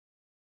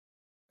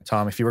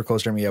Tom, if you were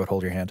closer to me, I would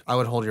hold your hand. I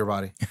would hold your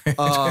body.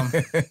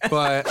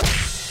 But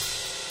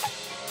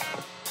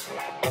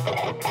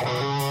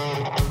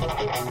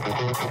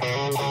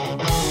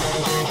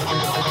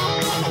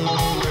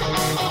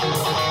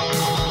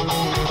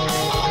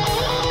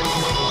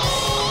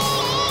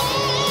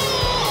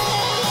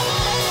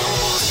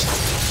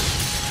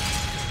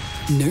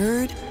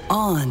Nerd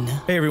On.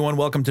 Hey everyone,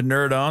 welcome to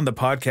Nerd On, the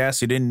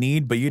podcast you didn't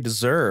need but you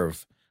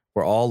deserve,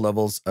 where all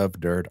levels of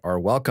nerd are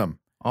welcome.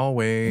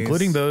 Always.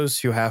 Including those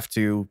who have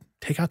to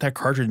take out that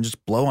cartridge and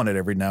just blow on it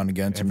every now and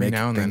again to make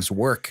things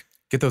work.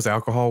 Get those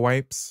alcohol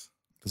wipes.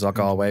 Those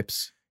alcohol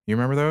wipes. You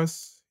remember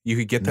those? You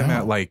could get them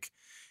at like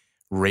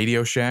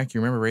Radio Shack.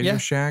 You remember Radio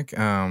Shack?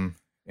 And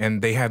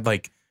they had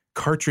like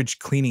cartridge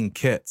cleaning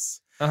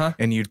kits.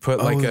 And you'd put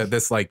like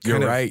this like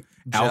kind of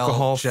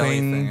alcohol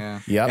thing.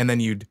 And then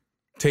you'd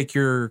take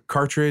your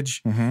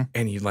cartridge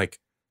and you'd like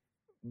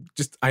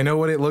I know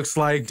what it looks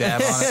like. Dab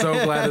on it. So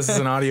glad this is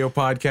an audio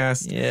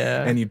podcast.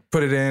 Yeah. And you'd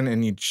put it in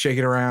and you'd shake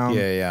it around.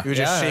 Yeah. You would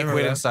just shake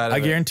weight inside of it. I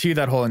guarantee you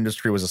that whole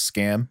industry was a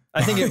scam.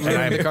 I think it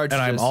ruined the cartridges.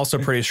 And I'm also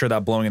pretty sure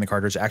that blowing in the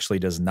cartridge actually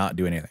does not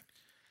do anything.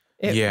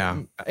 It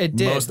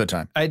did. Most of the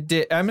time. I'm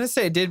going to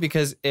say it did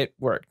because it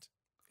worked.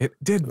 It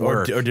did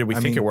work. Or did we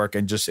think it worked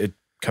and just it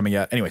coming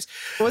out? Anyways.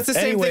 Well, it's the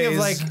same thing of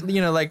like,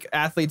 like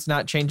athletes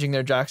not changing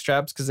their jock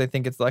straps because they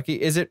think it's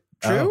lucky. Is it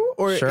true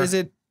or is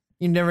it?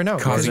 You never know.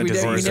 Because we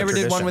never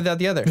did one without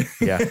the other.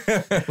 Yeah.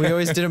 We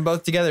always did them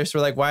both together. So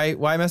we're like, why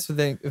mess with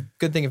a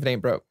good thing if it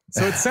ain't broke?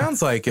 So it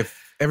sounds like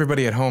if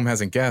everybody at home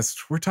hasn't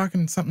guessed, we're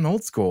talking something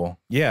old school.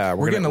 Yeah.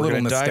 We're getting a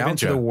little nostalgia. Dive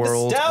into the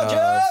world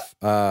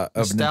of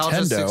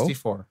Nostalgia Nintendo.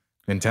 64.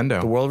 Nintendo.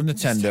 The world of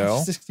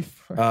Nintendo.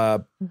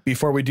 64.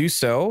 Before we do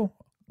so,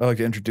 I'd like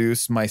to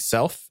introduce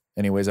myself.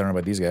 Anyways, I don't know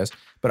about these guys,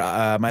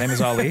 but my name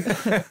is Ali.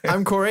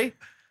 I'm Corey.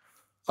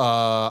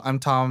 I'm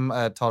Tom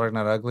at Tall Dark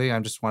Not Ugly. I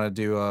just want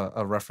to do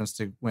a reference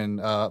to when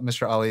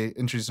Mr. Ali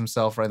introduced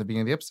himself right at the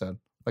beginning of the episode,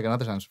 like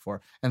other times before.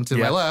 And to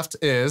my left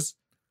is...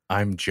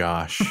 I'm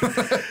Josh.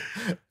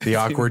 The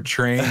awkward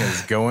train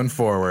is going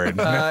forward.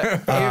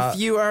 If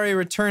you are a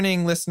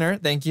returning listener,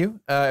 thank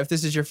you. If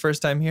this is your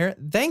first time here,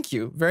 thank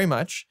you very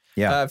much.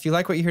 Yeah. If you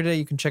like what you hear today,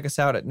 you can check us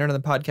out at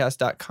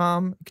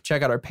nerdonthepodcast.com. You can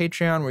check out our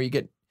Patreon where you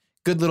get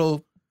good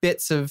little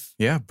bits of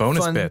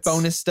bonus fun bits.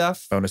 Bonus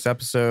stuff. Bonus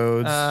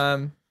episodes.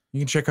 You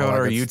can check out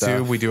our YouTube.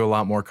 Stuff. We do a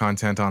lot more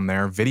content on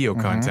there, video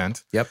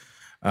content. Yep.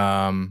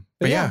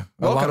 But yeah,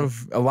 a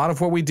lot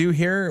of what we do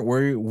here,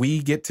 we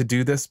get to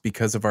do this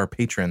because of our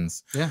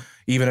patrons. Yeah.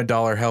 Even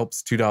 $1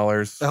 helps,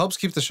 $2. It helps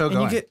keep the show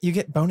going. And you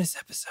get bonus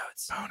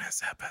episodes.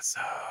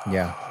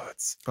 Yeah.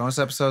 Bonus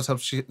episodes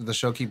helps the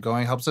show keep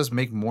going. Helps us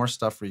make more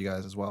stuff for you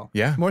guys as well.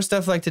 Yeah. More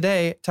stuff like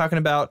today, talking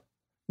about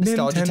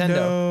Nostalgia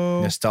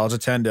Tendo. Nostalgia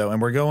Tendo.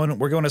 And we're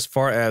going as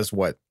far as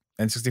what?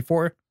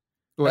 N64?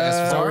 Is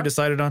that what we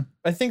decided on?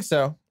 I think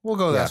so. We'll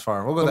go that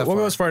far. We'll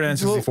go as far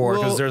as N64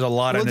 because there's a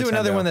lot of Nintendo. We'll do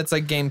another one that's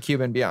like GameCube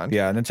and beyond.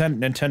 Yeah,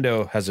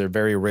 Nintendo has a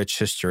very rich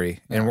history,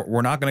 and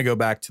we're not going to go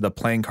back to the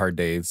playing card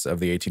days of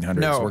the 1800s.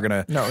 No, we're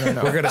gonna no.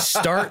 We're gonna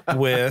start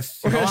with.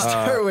 I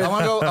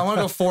want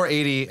to go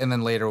 480, and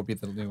then later will be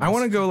the new ones. I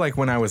want to go like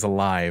when I was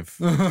alive.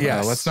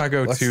 Yeah, let's not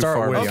go too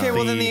far. Okay,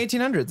 well then the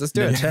 1800s. Let's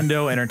do it.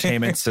 Nintendo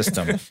Entertainment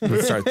System.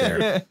 Let's start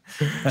there.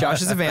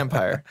 Josh is a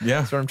vampire. Yeah,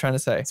 that's what I'm trying to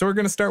say. So we're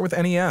going to start with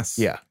NES.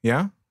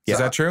 Yeah. Is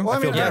that true? Well,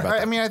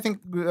 I think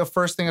the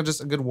first thing,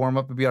 just a good warm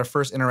up would be our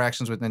first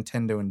interactions with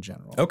Nintendo in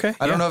general. Okay.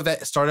 I don't know if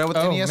that started out with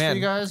NES for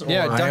you guys.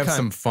 Yeah, I have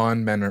some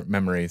fun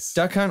memories.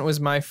 Duck Hunt was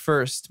my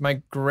first.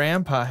 My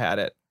grandpa had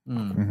it.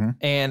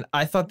 And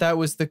I thought that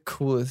was the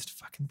coolest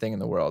fucking thing in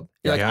the world.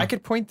 I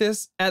could point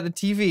this at the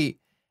TV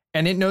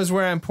and it knows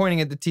where I'm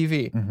pointing at the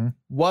TV.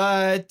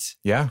 What?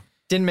 Yeah.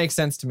 Didn't make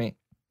sense to me.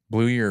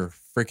 Blew your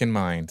freaking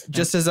mind.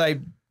 Just as I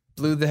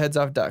blew the heads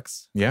off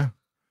ducks. Yeah.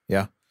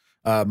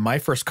 My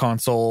first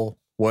console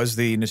was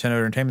the Nintendo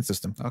Entertainment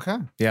System. Okay.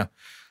 Yeah.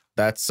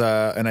 That's,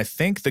 and I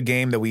think the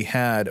game that we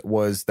had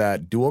was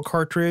that dual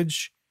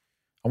cartridge.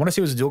 I want to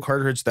say it was a dual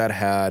cartridge that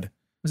had.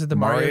 Was it the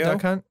Mario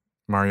Duck Hunt?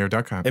 Mario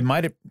Duck Hunt. It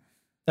might have.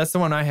 That's the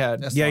one I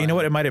had. Yeah, you know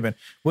what? It might have been.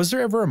 Was there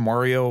ever a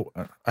Mario?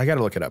 I got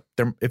to look it up.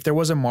 If there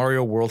was a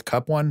Mario World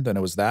Cup one, then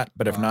it was that.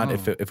 But if not,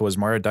 if it was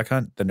Mario Duck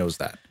Hunt, then it was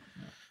that.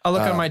 I'll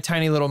look on my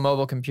tiny little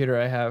mobile computer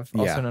I have,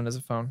 also known as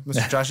a phone.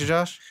 Mr. Joshy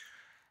Josh?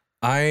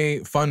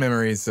 Fun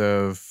memories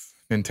of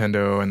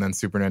Nintendo and then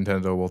Super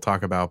Nintendo we'll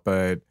talk about,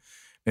 but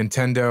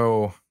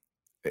Nintendo,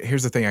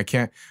 here's the thing,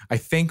 I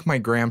think my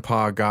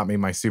grandpa got me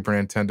my Super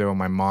Nintendo and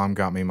my mom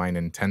got me my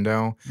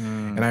Nintendo.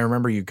 And I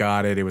remember you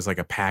got it. It was like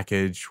a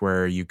package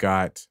where you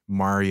got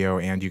Mario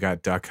and you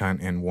got Duck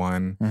Hunt in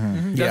one.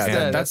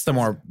 Yeah, that's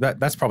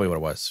probably what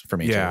it was for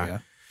me too. Yeah.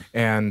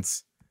 And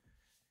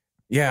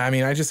yeah, I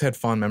mean, I just had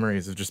fond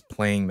memories of just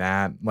playing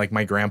that. Like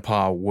my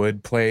grandpa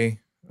would play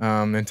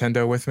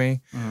Nintendo with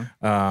me,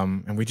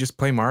 and we just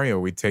play Mario.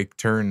 We'd take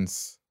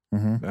turns.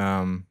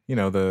 The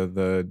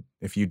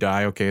if you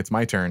die, okay, it's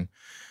my turn.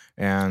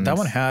 And I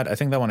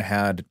think that one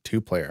had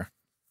 2-player.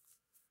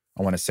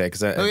 I want to say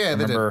because I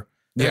remember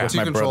Yeah,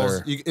 two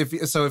controls.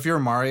 If you're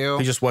Mario,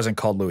 he just wasn't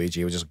called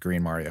Luigi. It was just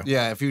Green Mario.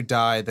 Yeah, if you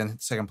died, then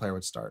second player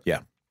would start. Yeah.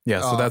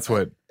 Yeah, so that's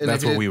what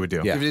we would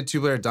do. Yeah. If you did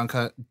two-player dunk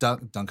hunt,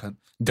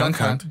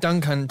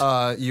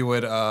 you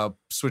would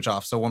switch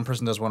off. So one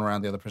person does one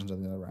round, the other person does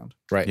the other round.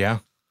 Right. Yeah.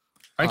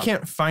 I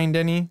can't find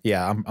any.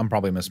 Yeah, I'm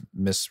probably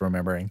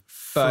misremembering.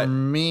 For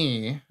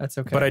me, that's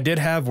okay. But I did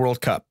have World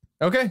Cup.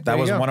 Okay, that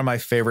was one of my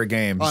favorite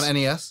games on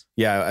NES.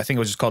 Yeah, I think it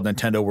was just called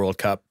Nintendo World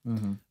Cup.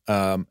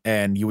 Mm-hmm.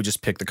 And you would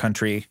just pick the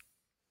country.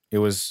 It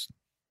was.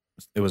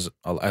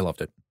 I loved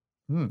it.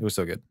 It was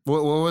so good.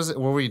 What was it?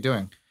 What were you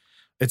doing?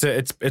 It's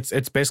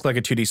basically like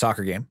a 2D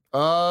soccer game.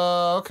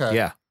 Oh, okay.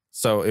 Yeah.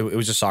 So it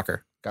was just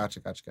soccer. Gotcha.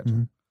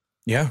 Mm-hmm.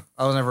 Yeah.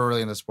 I was never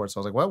really into sports. So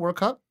I was like, what? World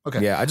Cup?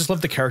 Okay. Yeah. I just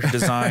love the character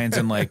designs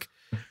and like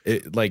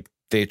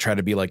they try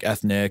to be like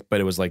ethnic, but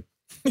it was like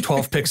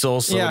 12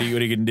 pixels. So what are you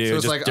going to do? So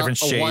it's just like different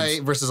shades. A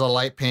white versus a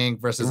light pink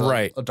versus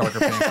a darker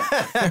pink.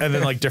 And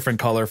then like different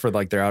color for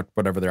like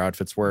whatever their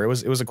outfits were. It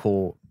was a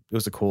cool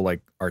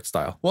like art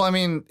style. Well, I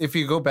mean, if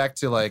you go back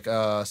to like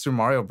Super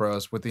Mario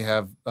Bros, what they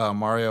have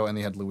Mario and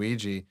they had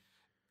Luigi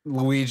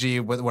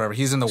with whatever.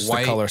 He's in the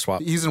white. The color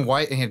swap. He's in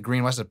white and he had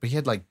green mustache, but he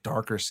had like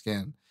darker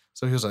skin.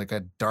 So he was like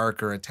a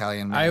darker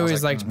Italian man. I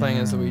always liked playing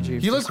as Luigi.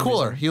 He looked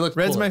cooler.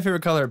 Red's my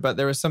favorite color, but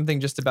there was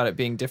something just about it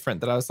being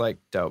different that I was like,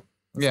 dope.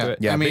 Yeah.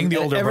 I mean, being the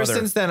older ever brother,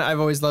 since then,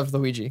 I've always loved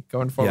Luigi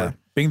going forward. Yeah.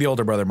 Being the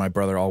older brother, my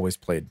brother always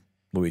played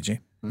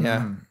Luigi.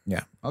 Yeah.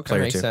 Yeah. Okay.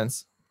 That makes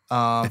sense.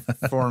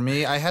 For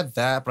me, I had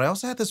that, but I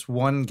also had this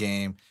one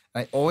game.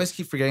 I always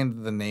keep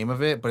forgetting the name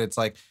of it, but it's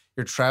like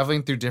you're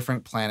traveling through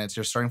different planets.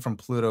 You're starting from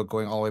Pluto,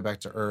 going all the way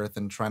back to Earth,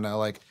 and trying to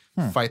like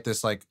fight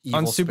this like evil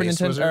on Super space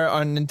Nintendo wizard. Or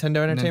on Nintendo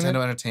Entertainment.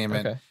 Nintendo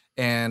Entertainment. Okay.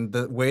 And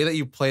the way that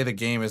you play the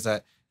game is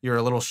that you're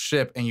a little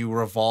ship and you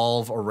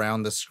revolve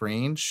around the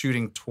screen,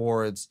 shooting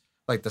towards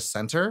like the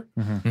center,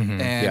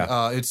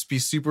 and it'd be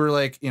super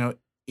like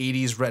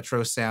 80s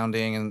retro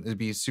sounding, and it'd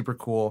be super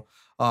cool.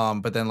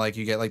 But then like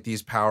you get like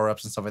these power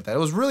ups and stuff like that. It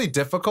was really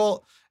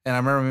difficult, and I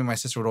remember me and my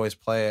sister would always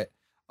play it.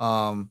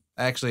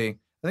 Actually,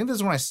 I think this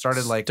is when I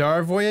started like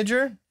Star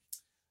Voyager.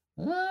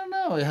 I don't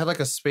know. It had like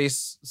a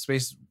space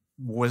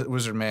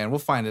wizard man. We'll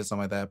find it,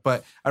 something like that.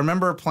 But I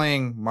remember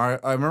playing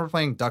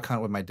Duck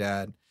Hunt with my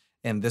dad,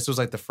 and this was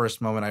like the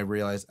first moment I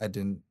realized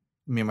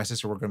me and my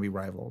sister were going to be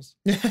rivals.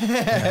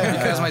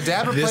 Because my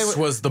dad would play with... This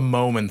was the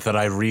moment that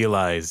I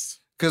realized.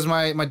 Because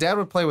my dad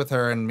would play with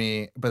her and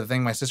me, but the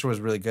thing, my sister was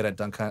really good at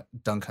Duck Hunt.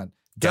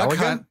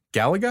 Galaga?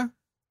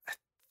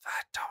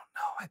 I don't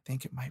know. I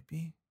think it might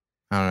be.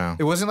 I don't know.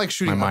 It wasn't like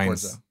shooting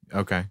upwards though.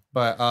 Okay.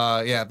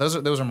 But yeah, those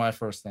are my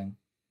first thing.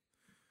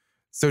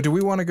 So do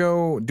we want to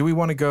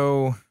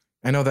go?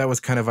 I know that was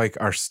kind of like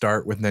our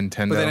start with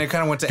Nintendo. But then it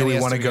kind of went to Do NES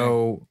we want to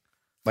go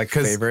like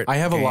favorite? I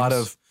have games? a lot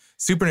of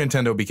Super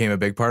Nintendo became a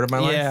big part of my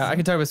life. Yeah, I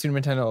can talk about Super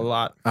Nintendo a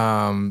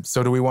lot.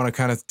 So do we want to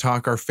kind of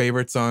talk our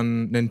favorites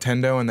on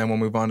Nintendo and then we'll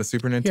move on to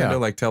Super Nintendo? Yeah.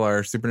 Like tell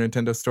our Super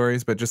Nintendo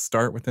stories, but just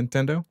start with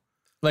Nintendo?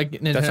 Like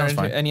Nintendo sounds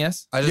fine.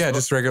 NES?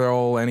 Just regular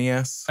old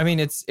NES. I mean,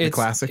 it's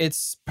classic.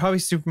 It's probably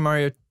Super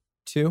Mario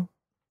 2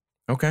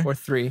 Okay. or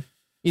 3.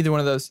 Either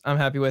one of those I'm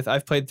happy with.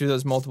 I've played through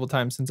those multiple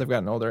times since I've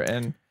gotten older,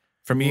 and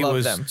for me it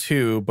was them.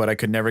 2, but I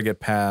could never get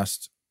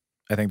past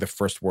I think the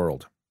first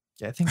world.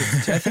 Yeah, I think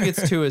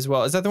it's 2 as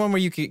well. Is that the one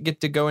where you could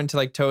get to go into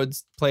like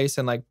Toad's place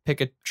and like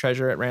pick a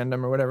treasure at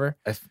random or whatever?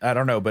 I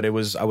don't know, but I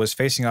was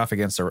facing off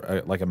against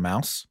like a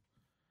mouse.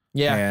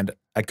 Yeah. And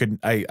I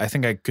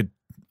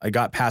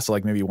got past it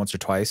like maybe once or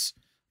twice,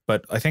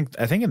 but I think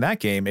in that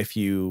game if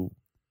you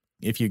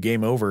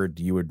game over,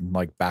 you would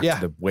like back to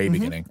the way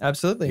beginning.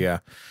 Absolutely. Yeah.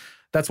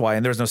 That's why.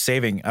 And there was no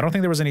saving. I don't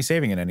think there was any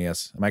saving in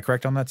NES. Am I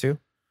correct on that too?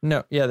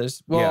 No. Yeah.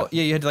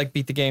 You had to like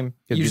beat the game.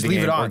 You just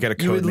leave it on. Or get a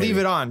code, you would maybe. leave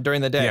it on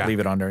during the day. Yeah. Leave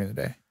it on during the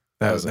day.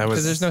 That was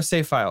because there's no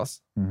save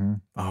files. Mm-hmm.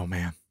 Oh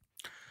man.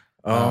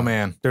 Oh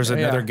man. There's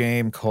another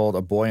game called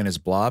A Boy and His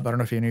Blob. I don't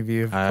know if any of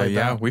you have played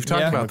that. We've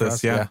talked about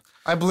this. Yeah.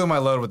 I blew my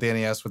load with the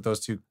NES with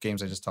those 2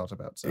 games I just talked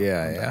about. So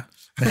Yeah.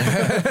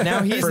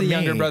 Now he's For the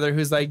younger me- brother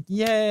who's like,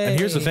 yay. And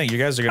here's the thing, you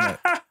guys are gonna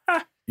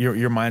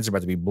your minds are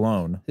about to be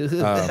blown.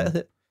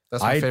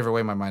 That's my favorite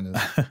way my mind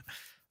is.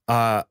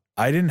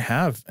 I didn't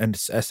have an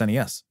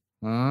SNES.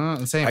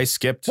 Insane. I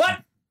skipped.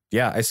 What?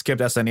 Yeah, I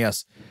skipped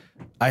SNES.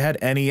 I had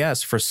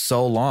NES for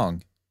so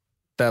long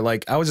that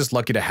like I was just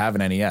lucky to have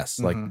an NES.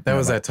 Like that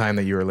was that time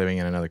that you were living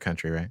in another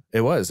country, right?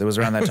 It was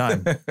around that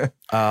time.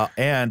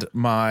 And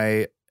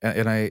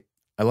I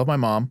love my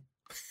mom,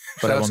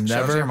 but I will Shout out to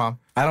never. your mom.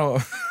 I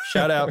don't.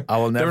 Shout out. I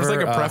will never. There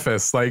was like a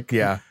preface, like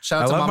Yeah,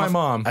 Shout I out to love my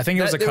mom. I think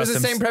it was a It was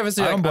custom. the same preface.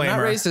 I You're don't like, I'm blame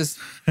not her.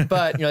 racist,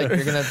 but you're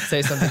gonna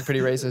say something pretty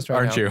racist right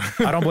Aren't now.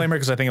 you? I don't blame her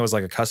because I think it was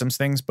like a customs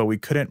things, but we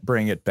couldn't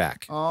bring it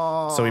back.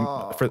 Oh.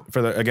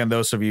 So again,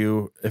 those of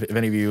you, if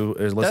any of you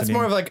is listening, That's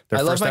more of like, their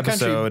I love first my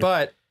country, episode-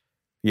 but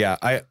yeah,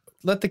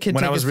 let the kid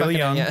When take I was his really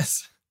fucking young,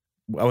 NES.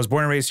 I was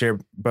born and raised here,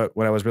 but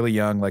when I was really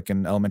young, like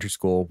in elementary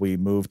school, we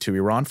moved to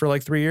Iran for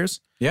like 3 years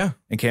Yeah.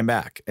 and came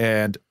back.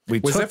 And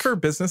Was that for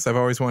business? I've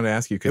always wanted to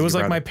ask you. It was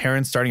like my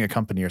parents starting a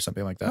company or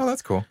something like that. Oh,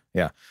 that's cool.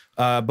 Yeah.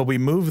 But we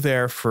moved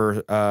there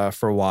for a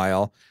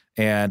while.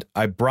 and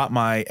I brought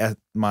my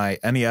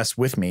NES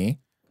with me,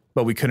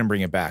 but we couldn't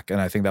bring it back,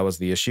 and I think that was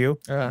the issue.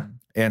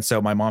 And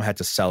so my mom had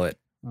to sell it.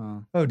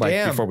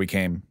 Damn! Before we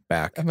came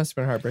back. That must have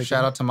been heartbreaking.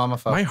 Shout out to Mama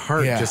Fuck. My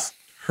heart just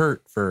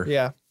hurt for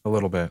a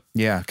little bit.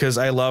 Yeah, because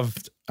I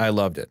loved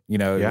it. You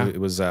know, it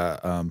was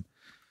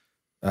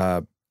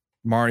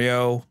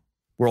Mario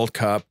World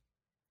Cup.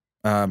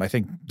 I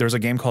think there's a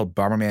game called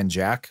Bomberman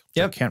Jack.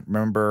 I can't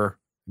remember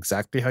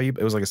exactly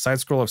it was like a side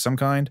scroll of some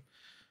kind.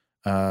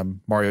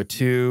 Mario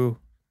 2.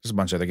 There's a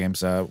bunch of other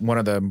games. One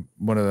of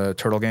the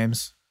turtle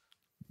games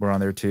were on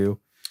there too.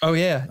 Oh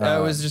yeah, that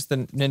was just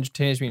the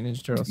Teenage Mutant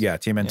Ninja Turtles. Yeah,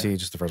 TMNT,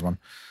 just the first one.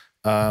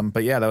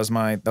 But yeah, that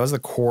was the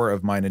core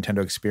of my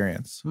Nintendo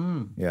experience.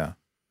 Yeah,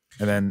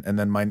 and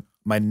then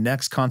my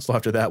next console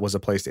after that was a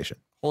PlayStation.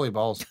 Holy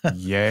balls!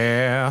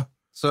 Yeah.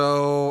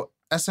 So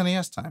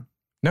SNES time.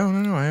 No,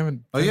 I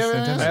haven't. Oh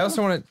yeah. I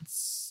also want to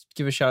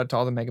give a shout out to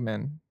all the Mega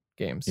Man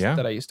games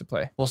that I used to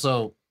play. Well,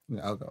 so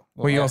I'll go.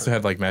 Well, you also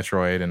had like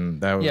Metroid, and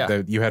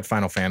that you had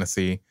Final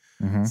Fantasy.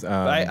 Mm-hmm.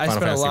 I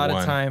spent a lot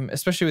of time,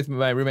 especially with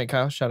my roommate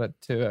Kyle. Shout out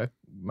to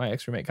my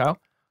ex-roommate Kyle,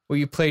 where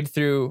you played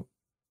through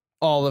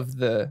all of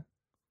the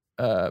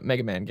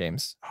Mega Man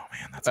games. Oh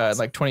man, that's awesome.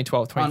 Like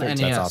 2012,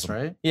 2013. On NES, awesome.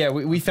 Right? Yeah,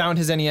 we found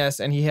his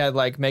NES, and he had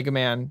like Mega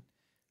Man,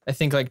 I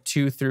think like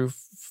 2 through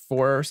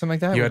 4 or something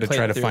like that. You had to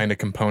try to find a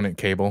component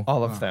cable.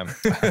 All of them.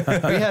 We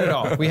had it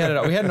all. We had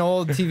an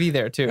old TV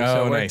there too,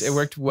 so it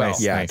worked well.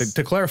 Nice. Yeah. Nice.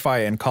 To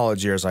clarify, in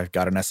college years, I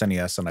got an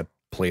SNES and I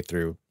played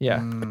through.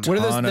 Yeah. What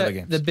are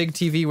those? The big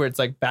TV where it's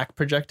like back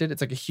projected.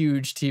 It's like a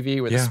huge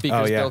TV with the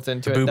speakers built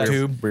into it.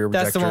 Tube, rear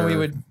projector. That's the one we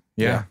would.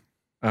 Yeah.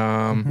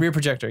 Rear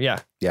projector. Yeah.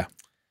 Yeah.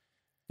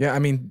 Yeah. I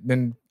mean,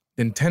 then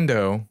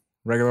Nintendo,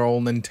 regular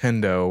old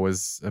Nintendo,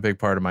 was a big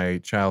part of my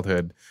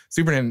childhood.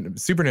 Super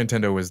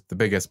Nintendo was the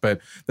biggest, but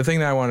the thing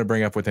that I wanted to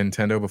bring up with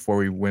Nintendo before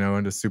we went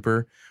on to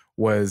Super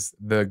was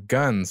the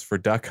guns for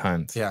Duck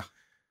Hunt. Yeah.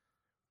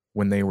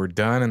 When they were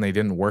done and they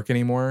didn't work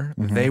anymore,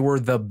 they were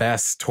the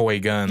best toy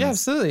guns. Yeah,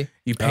 absolutely.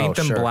 You paint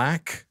them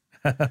black,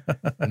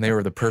 and they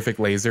were the perfect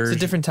lasers. It's a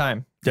different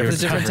time. It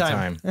was a different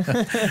time.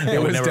 It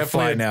would never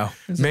fly now.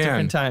 It's a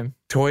different time.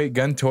 Toy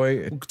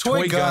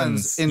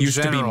guns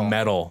used to be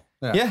metal.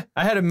 Yeah,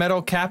 I had a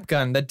metal cap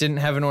gun that didn't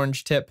have an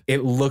orange tip.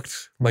 It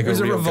looked like it was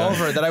a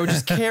revolver gun that I would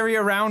just carry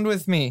around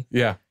with me.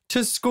 Yeah.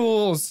 To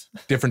schools.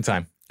 Different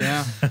time.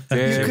 Yeah.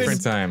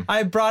 Different time.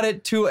 I brought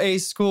it to a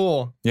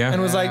school. Yeah.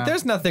 And was like,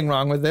 there's nothing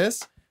wrong with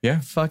this. Yeah.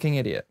 Fucking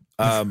idiot.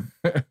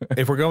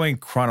 If we're going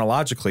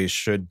chronologically,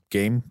 should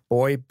Game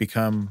Boy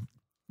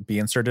be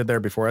inserted there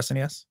before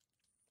SNES?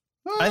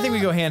 I think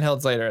we go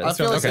handhelds later. I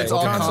feel like it's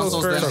all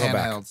consoles then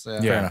handhelds.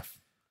 Yeah. Fair enough.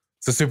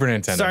 So Super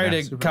Nintendo.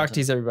 Sorry to cock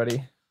tease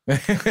everybody.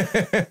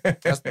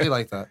 They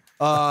like that.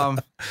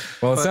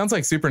 Well, it sounds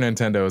like Super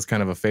Nintendo is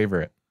kind of a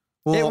favorite.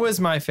 Well, it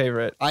was my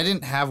favorite. I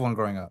didn't have one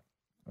growing up.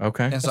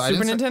 Okay. And so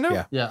Super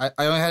Nintendo? Yeah.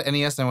 I only had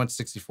NES and I went to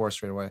 64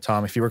 straight away.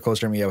 Tom, if you were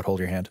closer to me, I would hold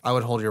your hand. I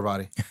would hold your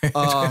body.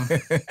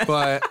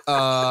 But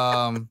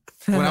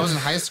when I was in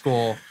high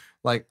school,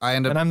 like I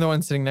ended up... And I'm the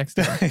one sitting next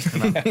to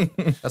him.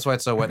 That's why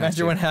it's so wet.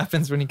 Imagine what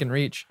happens when he can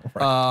reach.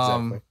 Right,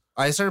 exactly.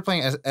 I started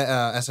playing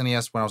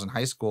SNES when I was in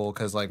high school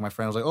because like my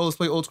friend was like, "Oh, let's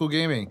play old school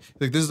gaming."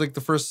 Like this is like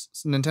the first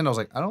Nintendo. I was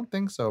like, "I don't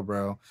think so,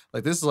 bro.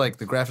 Like this is like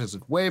the graphics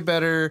look way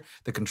better.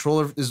 The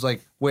controller is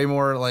like way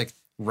more like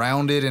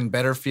rounded and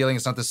better feeling.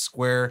 It's not this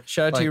square."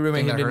 Shout out to your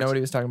roommate who didn't know what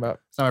he was talking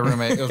about. It's not my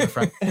roommate. It was my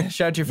friend.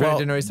 Shout out to your friend who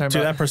didn't know what he was talking about.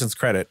 To that person's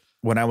credit,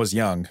 when I was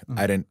young,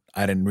 I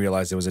didn't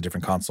realize it was a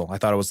different console. I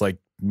thought it was like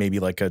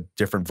maybe like a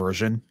different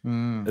version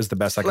is the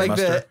best I can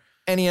muster.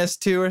 NES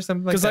 2 or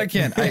something like that.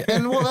 Because I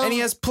can't.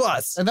 NES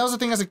Plus. And that was the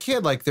thing as a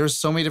kid. Like, there's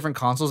so many different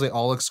consoles. They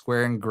all look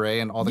square and gray,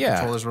 and all the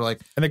controllers were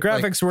like. And the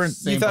graphics weren't.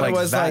 You thought it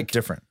was like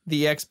different.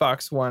 The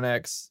Xbox One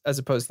X as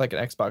opposed to like an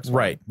Xbox One.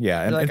 Right.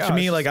 Yeah. And, to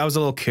me, like I was a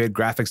little kid.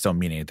 Graphics don't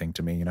mean anything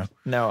to me. You know.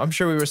 No, I'm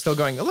sure we were still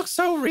going. It looks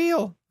so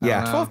real.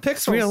 Yeah. 12 pixels.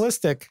 It's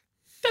realistic.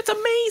 That's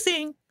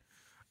amazing.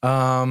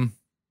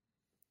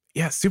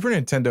 Yeah, Super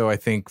Nintendo, I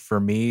think for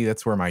me,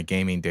 that's where my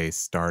gaming days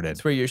started.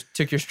 That's where you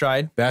took your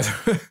stride.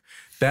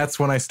 That's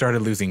when I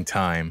started losing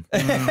time.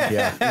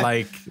 Yeah.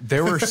 Like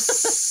there were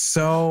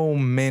so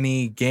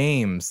many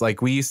games. Like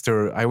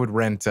I would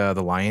rent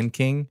The Lion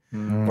King. I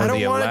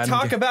don't want to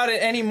talk about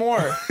it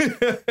anymore.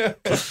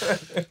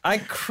 I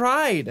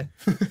cried.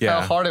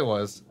 Yeah. How hard it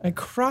was. I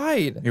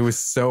cried. It was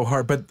so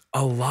hard. But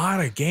a lot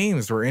of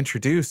games were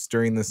introduced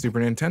during the Super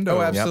Nintendo.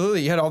 Oh, absolutely.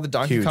 Yep. You had all the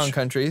Donkey Kong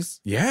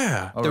countries.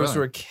 Yeah. Those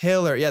were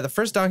killer. Yeah, the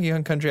first Donkey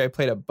Kong Country I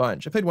played a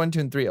bunch. I played 1, 2,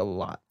 and 3 a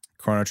lot.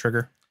 Chrono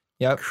Trigger.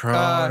 Yep.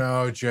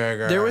 Chrono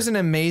Trigger. There was an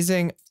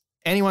amazing,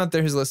 anyone out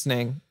there who's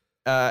listening,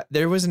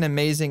 there was an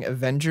amazing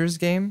Avengers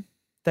game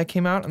that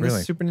came out on the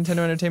Super Nintendo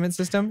Entertainment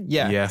System.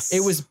 Yeah. Yes. It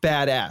was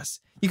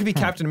badass. You could be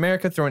Captain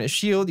America throwing a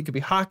shield. You could be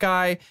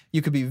Hawkeye.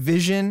 You could be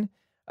Vision.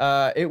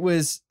 It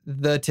was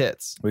the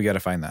tits. We got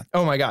to find that.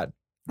 Oh my God.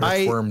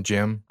 Earthworm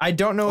Jim. I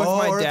don't know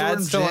if my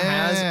dad still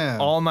has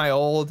all my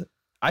old...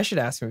 I should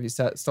ask him if he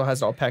still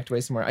has it all packed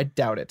away somewhere. I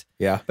doubt it.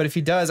 Yeah. But if he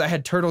does, I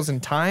had Turtles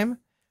in Time,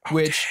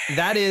 which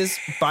that is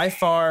by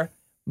far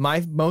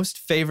my most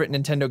favorite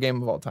Nintendo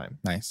game of all time.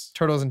 Nice.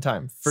 Turtles in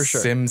Time, for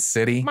sure. Sim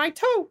City. My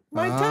toe.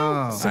 I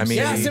mean,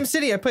 yeah, Sim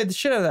City. I played the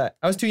shit out of that.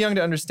 I was too young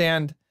to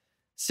understand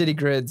city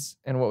grids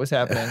and what was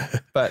happening,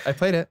 but I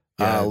played it.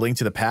 Link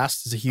to the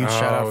Past is a huge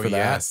shout out for that.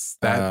 Yes.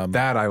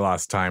 That I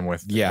lost time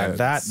with. Yeah,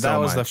 that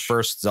was the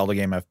first Zelda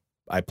game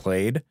I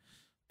played,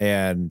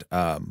 and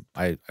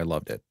I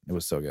loved it. It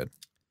was so good.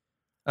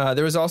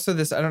 There was also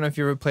this. I don't know if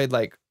you ever played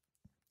like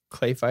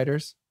Clay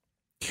Fighters.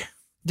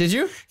 Did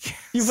you? Yes.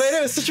 You played it?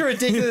 It was such a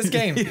ridiculous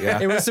game. Yeah.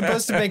 It was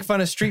supposed to make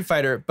fun of Street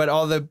Fighter, but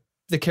all the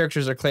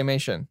characters are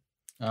claymation.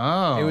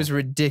 Oh. It was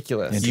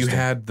ridiculous. You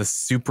had the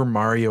Super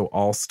Mario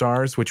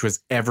All-Stars, which was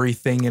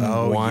everything in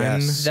one.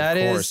 Yes, that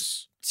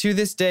is, to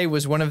this day,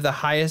 was one of the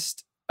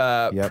highest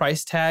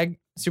price tag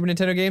Super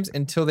Nintendo games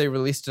until they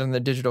released it on the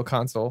digital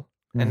console.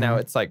 And now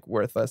it's like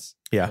worthless.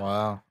 Yeah.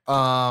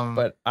 Wow.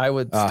 But I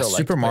would still like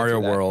Super Mario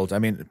World. I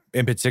mean,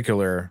 in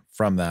particular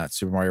from that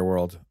Super Mario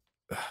World,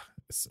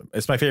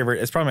 it's my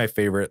favorite. It's probably my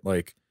favorite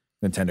like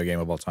Nintendo game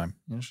of all time.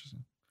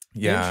 Interesting.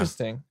 Yeah.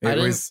 Interesting.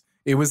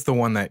 It was the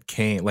one that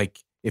came like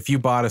if you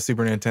bought a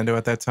Super Nintendo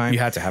at that time, you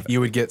had to have it.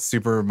 You would get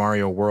Super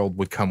Mario World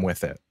would come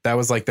with it. That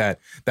was like that.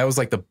 That was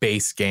like the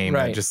base game.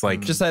 Right. Just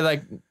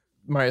like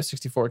Mario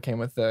 64 came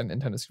with the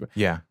Nintendo 64.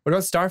 Yeah. What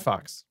about Star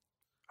Fox?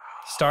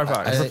 Star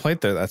Fox. I never played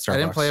that Star Fox. I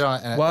didn't play it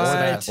on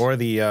what? Or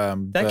the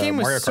that game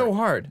was Mario Kart. so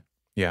hard.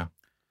 Yeah.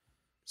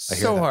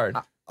 So hard.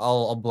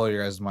 I'll blow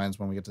your guys' minds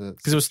when we get to this.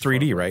 Because it was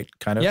 3D, right?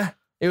 Kind of. Yeah.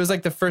 It was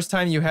like the first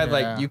time you had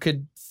like you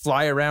could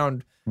fly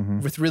around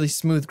with really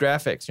smooth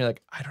graphics. And you're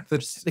like, I don't know.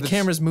 The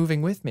camera's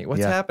moving with me.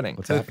 What's happening?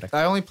 What's happening?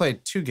 I only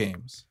played 2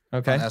 games on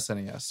Okay.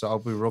 SNES, so I'll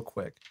be real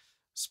quick.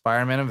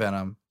 Spider-Man and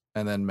Venom,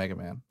 and then Mega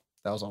Man.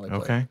 That was all I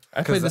played. Okay.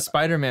 I played the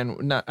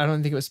Spider-Man. I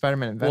don't think it was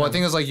Spider-Man and Venom. Well, I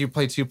think it was like you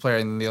play 2-player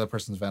and then the other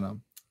person's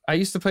Venom. I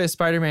used to play a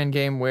Spider-Man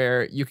game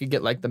where you could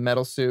get like the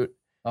metal suit.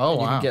 Oh,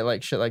 and wow. you could get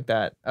like shit like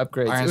that.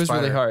 Upgrades. Iron it was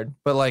Spider. really hard.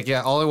 But like,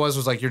 yeah, all it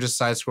was like you're just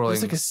side-scrolling. It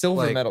was like a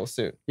silver metal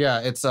suit.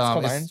 Yeah, It's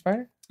called Iron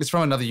Spider? It's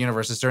from another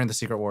universe. It's during the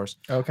Secret Wars.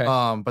 Okay.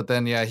 But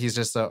then yeah, he's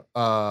just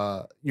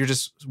you're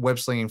just web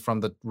slinging from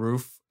the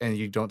roof and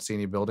you don't see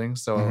any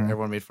buildings. So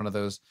everyone made fun of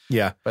those.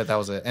 Yeah. But that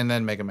was it. And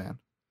then Mega Man.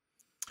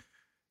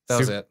 That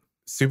was it.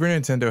 Super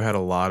Nintendo had a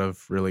lot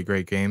of really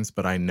great games,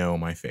 but I know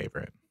my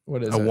favorite.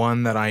 What is it? it?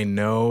 One that I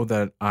know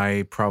that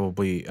I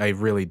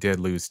really did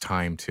lose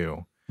time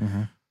to.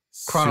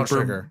 Chrono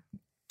Trigger.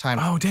 Time.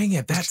 Oh, dang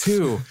it. That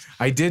too.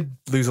 I did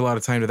lose a lot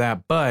of time to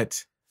that,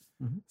 but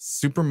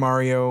Super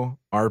Mario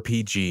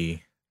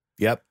RPG.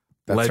 Yep.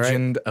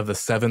 Legend of the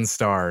Seven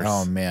Stars.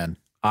 Oh, man.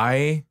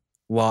 I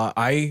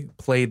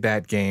played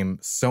that game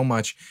so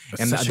much,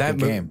 and that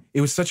game.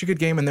 It was such a good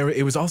game, and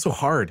it was also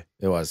hard.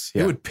 It was.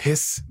 Yeah. It would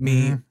piss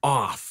me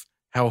off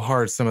how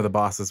hard some of the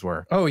bosses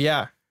were. Oh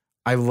yeah,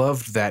 I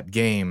loved that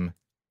game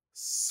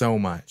so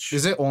much.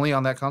 Is it only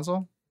on that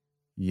console?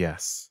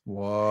 Yes.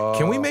 Whoa.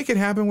 Can we make it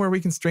happen where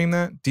we can stream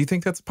that? Do you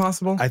think that's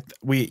possible?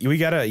 We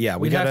gotta. Yeah,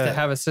 we have to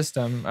have a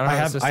system. I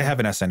have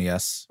an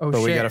SNES. Oh, but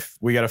shit.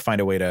 we gotta find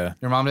a way to.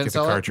 Your mom didn't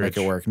sell it? Make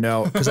it work.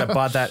 No, because I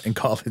bought that in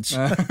college.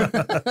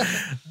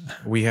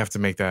 We have to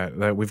make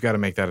that. We've got to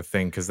make that a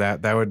thing because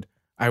I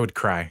would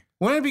cry.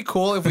 Wouldn't it be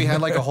cool if we had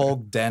like a whole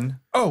den?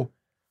 Oh,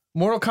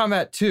 Mortal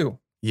Kombat 2.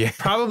 Yeah.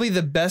 Probably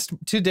the best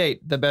to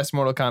date. The best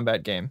Mortal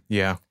Kombat game.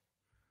 Yeah.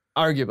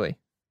 Arguably.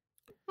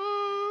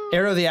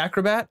 Aero the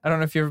Acrobat. I don't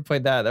know if you ever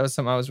played that. That was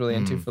something I was really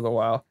into for a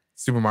while.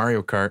 Super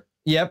Mario Kart.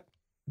 Yep.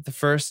 The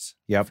first.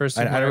 Yep. First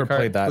I never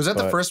played that. Was that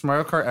the first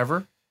Mario Kart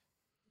ever?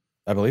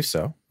 I believe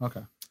so.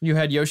 Okay. You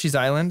had Yoshi's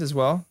Island as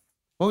well.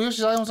 Oh,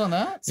 Yoshi's Island was on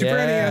that? Super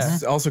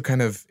NES also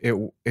kind of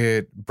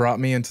it brought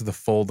me into the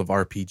fold of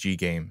RPG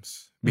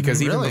games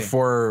because even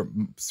before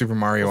Super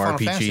Mario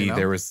RPG, Fantasy,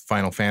 there was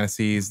Final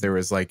Fantasies, there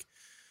was like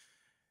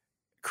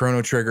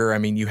Chrono Trigger. I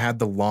mean, you had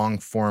the long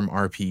form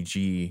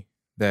RPG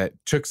that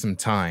took some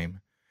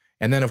time.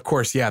 And then, of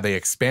course, yeah, they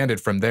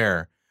expanded from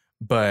there.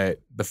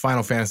 But the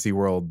Final Fantasy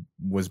world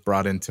was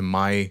brought into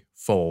my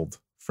fold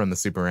from the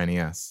Super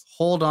NES.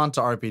 Hold on to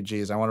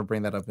RPGs. I want to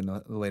bring that up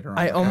in later on.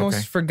 I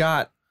almost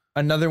forgot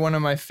another one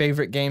of my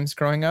favorite games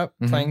growing up,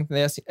 playing the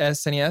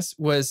SNES,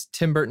 was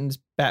Tim Burton's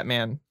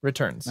Batman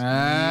Returns.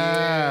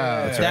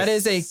 That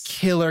is a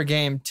killer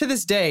game. To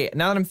this day,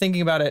 now that I'm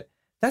thinking about it,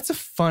 that's a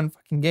fun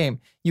fucking game.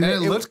 It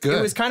looked good.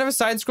 It was kind of a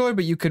side scroller,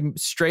 but you could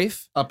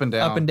strafe up and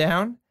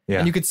down. Yeah.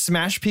 And you could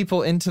smash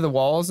people into the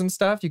walls and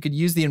stuff. You could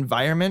use the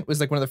environment. It was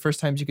like one of the first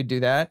times you could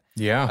do that.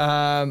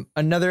 Yeah.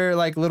 Another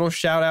like little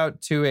shout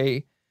out to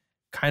a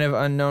kind of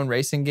unknown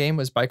racing game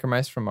was Biker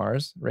Mice from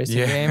Mars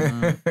racing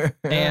game.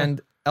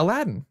 And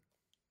Aladdin.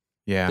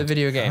 Yeah. The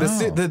video game.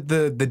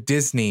 The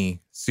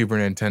Disney Super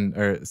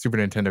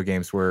Nintendo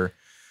games were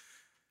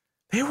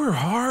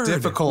hard.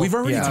 Difficult. We've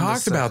already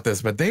talked about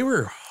this, but they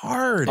were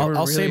hard.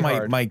 I'll say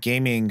my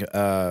gaming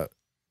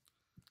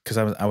because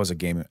I was a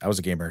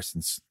gamer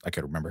since I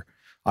could remember.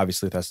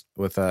 Obviously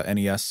with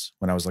NES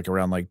when I was like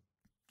around like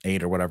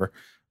 8 or whatever.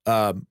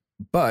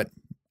 But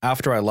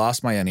after I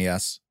lost my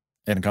NES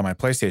and got my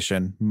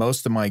PlayStation,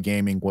 most of my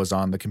gaming was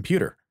on the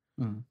computer.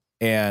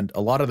 And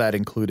a lot of that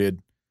included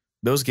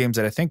those games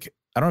that I don't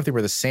know if they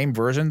were the same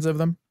versions of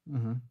them,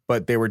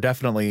 but they were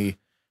definitely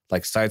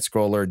like side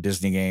scroller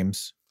Disney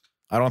games.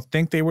 I don't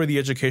think they were the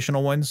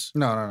educational ones.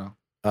 No.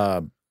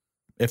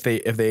 If they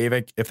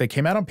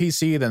came out on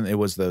PC, then it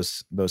was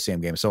those same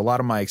games. So a lot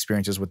of my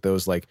experiences with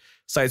those like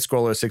side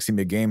scroller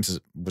 16-bit games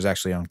was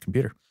actually on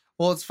computer.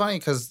 Well, it's funny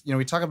because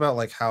we talk about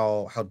like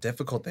how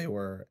difficult they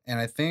were, and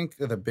I think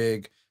the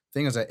big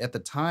thing is that at the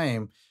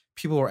time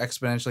people were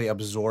exponentially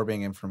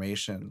absorbing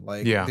information.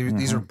 Like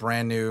these are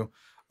brand new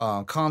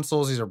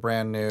consoles, these are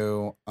brand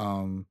new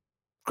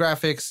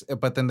graphics,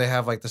 but then they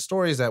have like the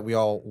stories that we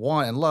all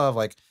want and love,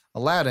 like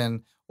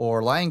Aladdin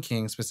or Lion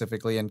King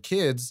specifically, and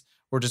kids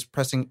were just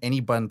pressing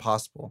any button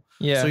possible.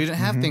 Yeah. So you didn't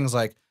have things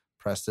like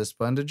press this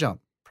button to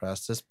jump,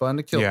 press this button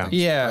to kill things.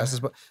 Yeah.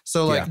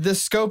 So like the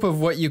scope of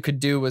what you could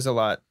do was a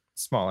lot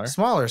smaller.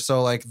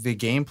 So like the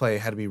gameplay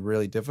had to be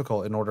really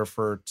difficult in order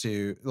for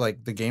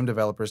the game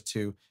developers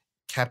to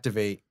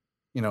captivate,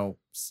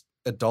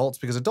 adults,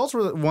 because adults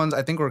were the ones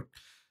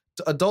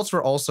adults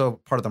were also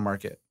part of the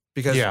market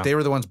because they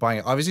were the ones buying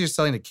it. Obviously you're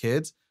selling to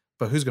kids,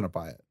 but who's going to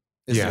buy it?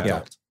 It's the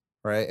adult.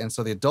 Right. And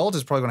so the adult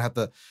is probably going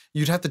to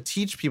you'd have to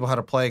teach people how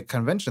to play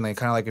conventionally.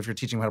 Kind of like if you're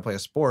teaching them how to play a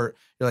sport,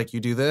 you're like, you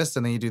do this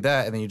and then you do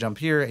that and then you jump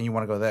here and you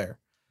want to go there.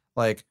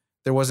 Like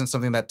there wasn't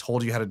something that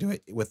told you how to do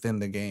it within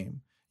the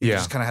game. You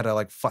just kind of had to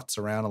like futz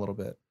around a little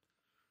bit.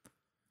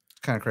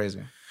 It's kind of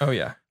crazy. Oh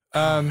yeah.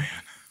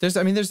 There's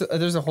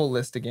a whole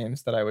list of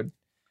games that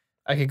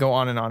I could go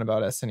on and on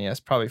about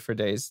SNES probably for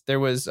days. There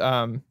was, we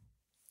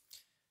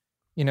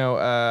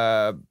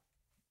were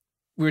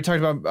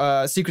talking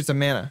about Secrets of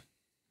Mana.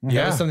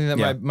 That was something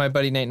that my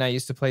buddy Nate and I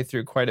used to play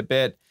through quite a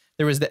bit.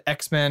 There was the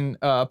X-Men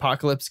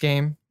Apocalypse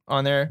game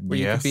on there where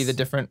you could be the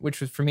different, which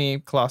was for me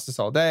Colossus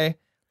all day.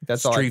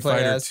 That's all I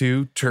play as. Street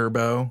Fighter 2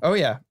 Turbo. Oh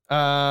yeah.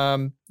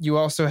 You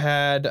also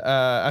had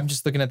I'm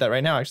just looking at that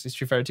right now actually,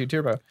 Street Fighter 2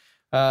 Turbo.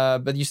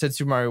 But you said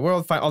Super Mario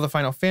World, all the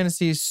Final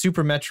Fantasies,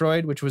 Super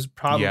Metroid, which was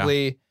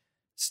probably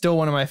still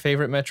one of my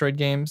favorite Metroid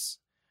games.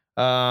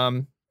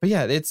 But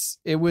yeah, it's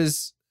a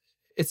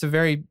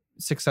very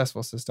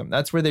successful system.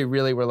 That's where they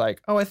really were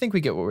like, oh, I think we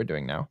get what we're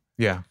doing now.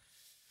 Yeah.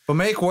 But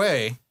make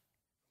way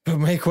for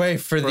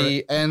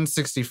the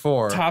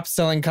N64. Top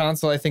selling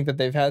console I think that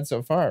they've had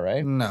so far,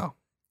 right? No.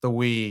 The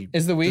Wii.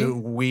 Is the Wii? The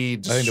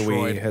Wii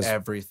destroyed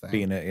everything.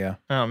 Being it, yeah.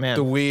 Oh, man.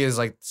 The Wii is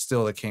like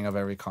still the king of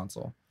every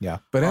console. Yeah.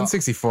 But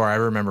N64, I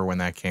remember when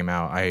that came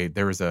out, I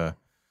grew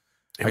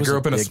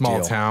up in a small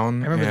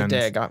town. I remember the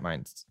day I got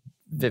mine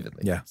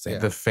vividly. Yeah, same.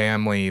 The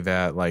family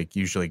that like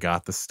usually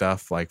got the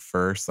stuff like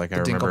first. Like I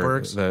remember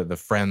the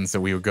friends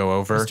that we would go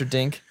over. Mr.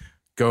 Dink.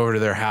 Go over to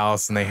their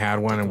house and they had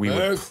one and we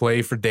would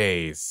play for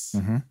days.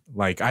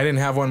 Like I didn't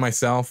have one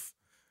myself.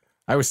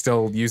 I was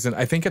still using,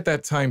 I think at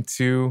that time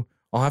too,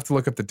 I'll have to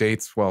look up the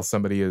dates while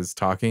somebody is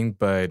talking,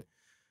 but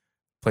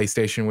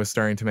PlayStation was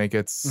starting to make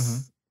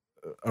its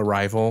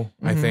arrival,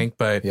 I think.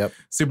 But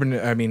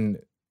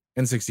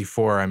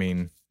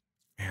N64,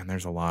 man,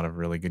 there's a lot of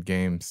really good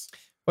games.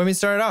 Let me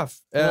start it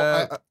off.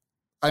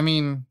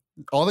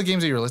 All the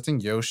games that you were listing,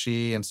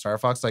 Yoshi and Star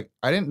Fox, like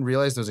I didn't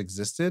realize those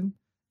existed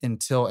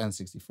until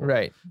N64.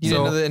 Right. You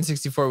didn't know that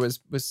N64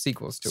 was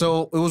sequels to it.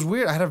 So it was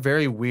weird. I had a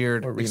very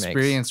weird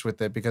experience with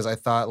it because I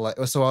thought I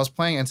was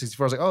playing N64.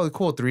 I was like, oh,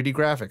 cool, 3D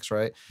graphics,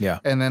 right? Yeah.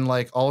 And then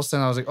like all of a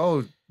sudden I was like,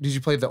 oh, did you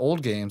play the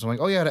old games? I'm like,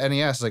 oh yeah, the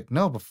NES. I was like,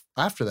 no,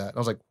 after that. I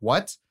was like,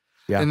 what?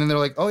 Yeah. And then they're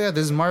like, oh yeah,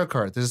 this is Mario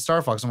Kart. This is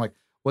Star Fox. I'm like,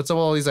 what's up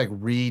with all these like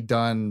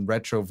redone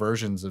retro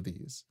versions of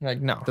these?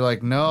 Like, no. They're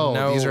like,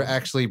 no, these are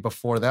actually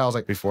before that. I was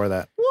like, before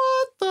that.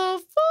 What the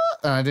fuck?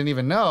 And I didn't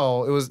even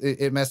know.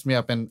 It messed me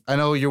up. And I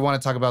know you want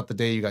to talk about the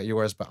day you got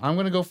yours, but I'm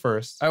going to go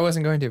first. I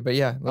wasn't going to, but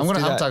yeah.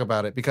 I'll talk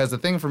about it because the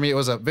thing for me, it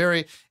was a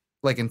very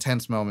like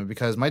intense moment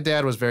because my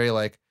dad was very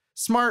like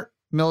smart,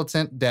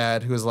 militant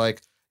dad who was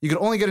like, you could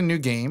only get a new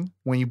game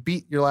when you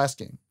beat your last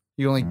game.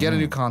 You only get a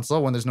new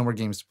console when there's no more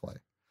games to play.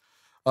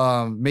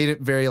 Made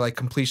it very like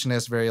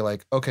completionist, very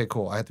like, okay,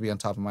 cool. I have to be on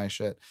top of my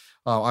shit.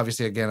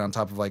 Obviously, again, on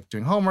top of like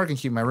doing homework and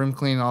keeping my room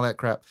clean and all that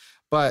crap.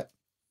 But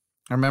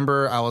I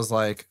remember I was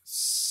like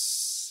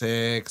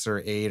 6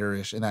 or 8 or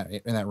ish in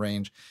that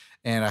range.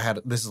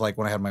 And this is like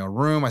when I had my own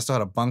room. I still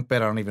had a bunk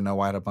bed. I don't even know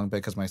why I had a bunk bed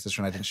because my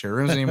sister and I didn't share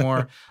rooms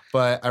anymore.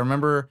 But I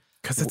remember.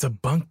 Because it's a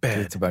bunk bed.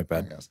 It's a bunk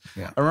bed.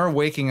 Yeah. I remember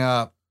waking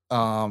up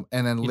and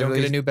then you don't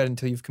get a new bed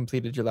until you've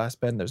completed your last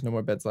bed and there's no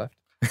more beds left.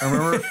 I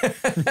remember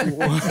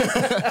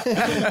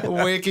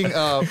waking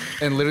up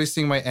and literally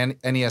seeing my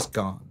NES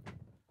gone.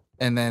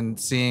 And then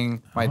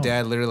seeing my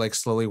dad literally like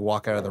slowly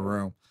walk out of the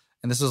room.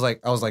 And this was like,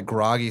 I was like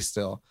groggy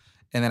still.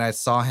 And then I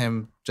saw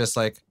him just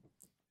like,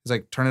 he's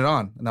like, turn it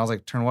on. And I was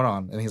like, turn what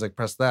on? And he's like,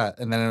 press that.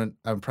 And then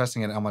I'm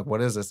pressing it. And I'm like,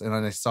 what is this? And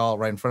then I saw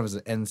right in front of it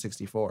was an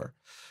N64.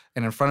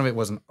 And in front of it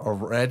was a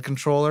red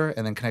controller.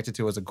 And then connected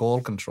to it was a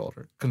gold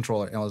controller.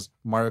 And it was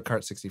Mario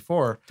Kart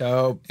 64.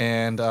 Dope.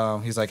 And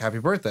he's like, happy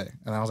birthday.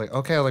 And I was like,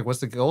 okay. I was like, what's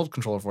the gold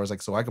controller for? He's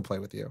like, so I could play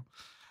with you.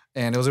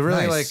 And it was a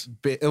really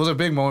it was a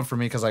big moment for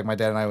me because like my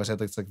dad and I always had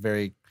this like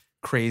very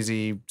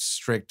crazy,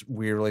 strict,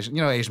 weird relation.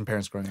 You know, Asian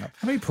parents growing up.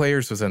 How many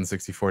players was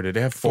N64? Did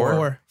it have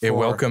four? It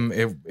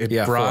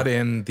brought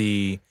in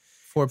the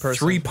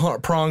 4-person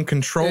 3-prong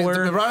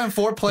controller. It brought in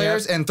 4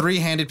 players and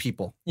 3-handed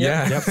people.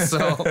 Yeah. Yep.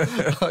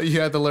 So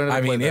you had to learn how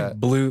to play that. It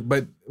blew.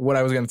 But what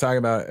I was going to talk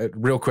about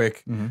real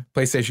quick,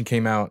 PlayStation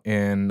came out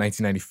in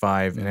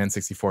 1995 and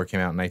N64 came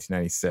out in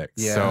 1996.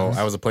 Yeah. So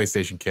I was a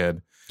PlayStation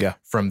kid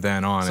from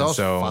then on. So I was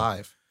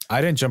 5. I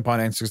didn't jump on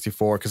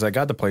N64 because I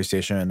got the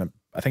PlayStation,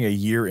 I think a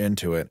year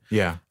into it.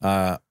 Yeah.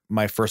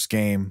 My first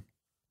game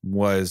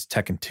was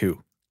Tekken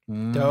 2.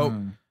 Dope.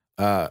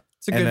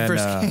 It's a good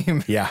first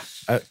game. Yeah.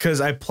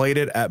 Because I played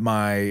it at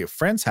my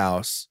friend's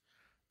house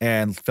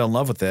and fell in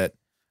love with it.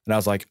 And I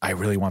was like, I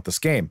really want this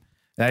game.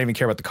 And I didn't even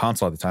care about the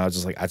console at the time. I was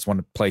just like, I just want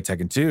to play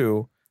Tekken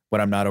 2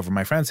 when I'm not over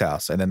my friend's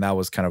house. And then that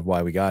was kind of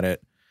why we got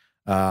it.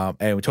 And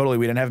we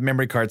didn't have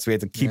memory cards, so we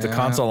had to keep the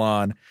console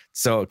on.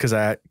 So, because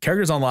I had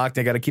characters unlocked,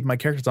 I got to keep my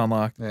characters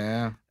unlocked.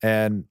 Yeah.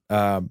 And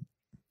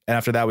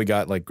after that, we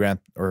got like Gran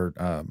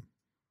Turismo.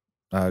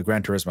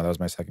 That was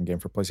my second game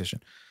for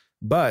PlayStation.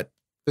 But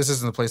this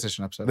isn't the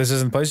PlayStation episode. This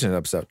isn't the PlayStation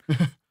episode.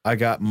 I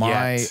got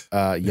my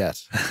I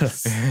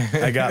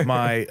got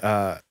my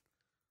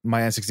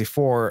my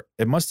N64.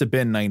 It must have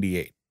been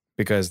 98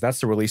 because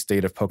that's the release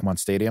date of Pokemon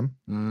Stadium.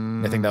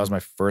 I think that was my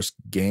first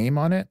game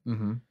on it.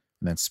 And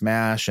then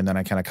Smash, and then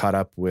I kind of caught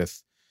up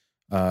with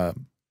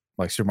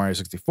like Super Mario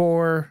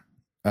 64,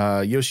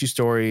 Yoshi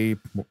Story,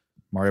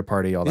 Mario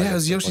Party, all that. Yeah, it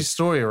was Yoshi's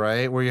Story,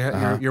 right?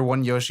 Where you're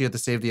one Yoshi, you have to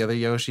save the other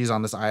Yoshis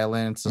on this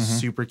island. It's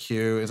super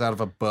cute. It's out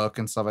of a book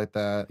and stuff like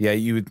that. Yeah,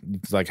 you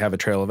would like have a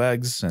trail of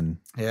eggs and.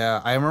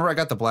 Yeah, I remember I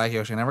got the black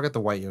Yoshi. I never got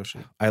the white Yoshi.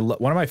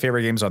 One of my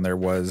favorite games on there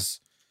was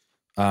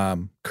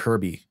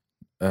Kirby.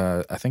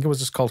 I think it was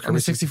just called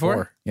Kirby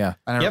 64. Yeah,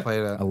 I never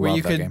played it. Where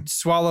you could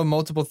swallow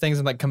multiple things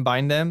and like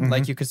combine them.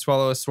 Like you could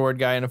swallow a sword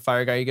guy and a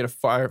fire guy. You get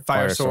a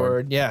fire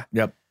sword. Yeah.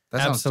 Yep.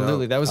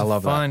 Absolutely. That was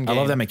a fun game. I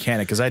love that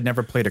mechanic because I'd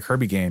never played a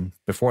Kirby game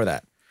before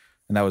that.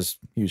 And that was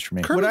huge for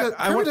me. Kirby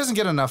doesn't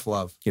get enough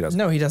love. He doesn't.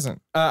 No, he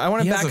doesn't. I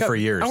want to back up for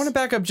years. I want to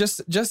back up just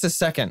a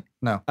second.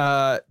 No.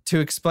 To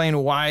explain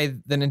why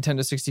the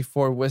Nintendo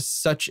 64 was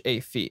such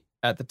a feat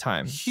at the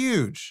time.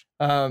 Huge.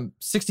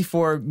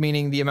 64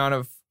 meaning the amount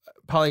of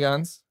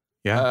polygons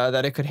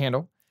that it could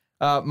handle.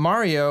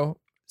 Mario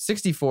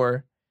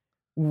 64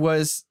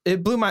 blew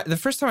the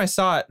first time I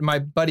saw it, my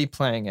buddy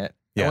playing it.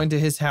 I went to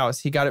his house.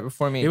 He got it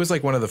before me. It was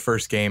like one of the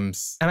first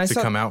games to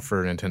come out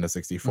for Nintendo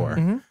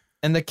 64.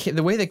 And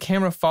the way the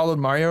camera followed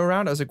Mario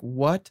around, I was like,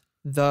 what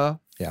the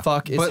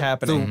fuck is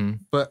happening?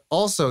 But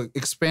also,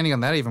 expanding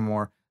on that even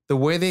more, the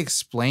way they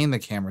explain the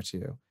camera to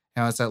you.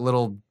 How it's that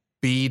little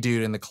bee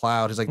dude in the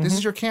cloud. He's like, this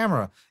is your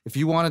camera. If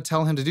you want to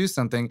tell him to do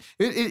something,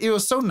 it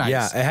was so nice.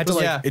 Yeah, it had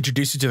to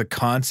introduce you to the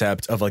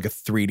concept of like a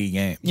 3D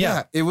game.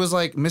 Yeah, it was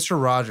like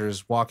Mr.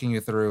 Rogers walking you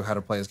through how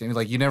to play this game.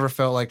 Like you never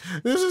felt like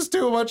this is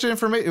too much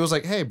information. It was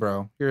like, hey,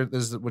 bro, this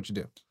is what you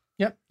do.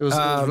 Yep, it was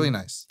really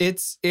nice.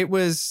 It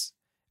was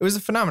a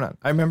phenomenon.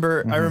 I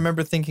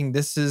remember thinking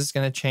this is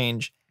gonna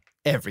change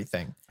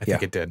everything. I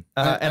think it did.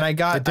 And I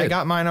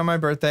got mine on my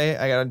birthday.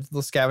 I got a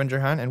little scavenger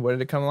hunt, and what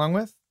did it come along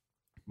with?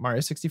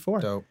 Mario 64.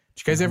 Dope.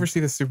 Did you guys ever see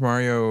the Super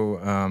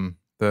Mario,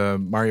 the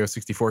Mario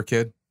 64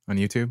 kid on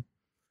YouTube?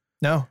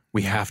 No.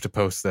 We have to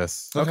post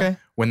this. Okay.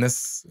 When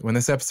this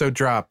episode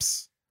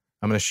drops,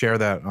 I'm going to share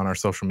that on our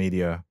social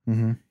media.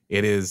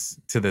 It is,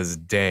 to this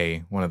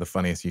day, one of the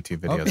funniest YouTube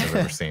videos I've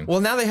ever seen.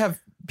 Well, now they have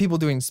people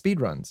doing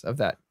speed runs of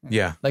that.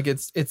 Yeah. Like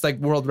it's like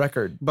world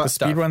record. But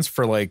speed runs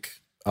for like,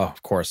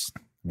 of course. I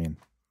mean,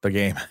 the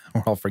game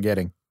we're all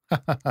forgetting.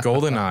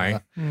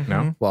 GoldenEye.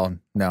 No? Well,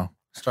 no.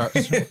 Star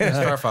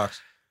Fox.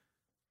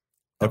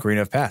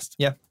 Ocarina of Past.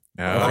 Yeah.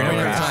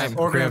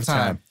 Ocarina of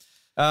Time.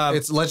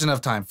 It's Legend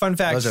of Time. Fun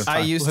fact, I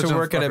used to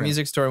work at a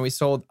music store and we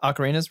sold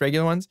ocarinas,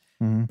 regular ones,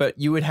 but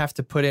you would have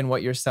to put in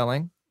what you're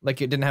selling.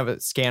 Like it didn't have a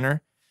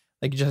scanner.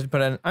 Like you just have to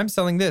put in, I'm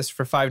selling this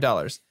for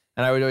 $5.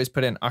 And I would always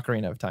put in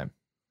Ocarina of Time.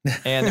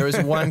 And there was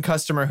one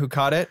customer who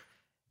caught it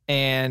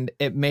and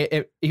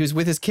he was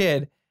with his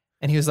kid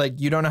and he was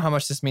like, you don't know how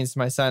much this means to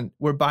my son.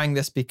 We're buying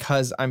this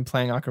because I'm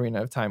playing Ocarina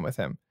of Time with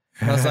him.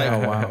 And I was like,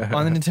 wow.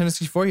 On the Nintendo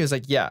 64, he was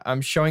like, yeah, I'm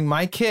showing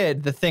my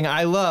kid the thing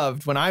I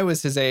loved when I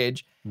was his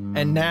age.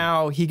 And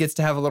now he gets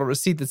to have a little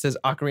receipt that says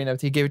Ocarina.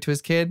 He gave it to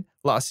his kid,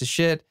 lost his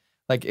shit.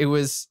 Like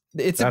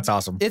that's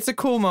awesome. It's a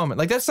cool moment.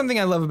 Like that's something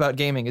I love about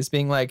gaming is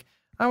being like,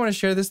 I want to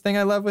share this thing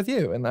I love with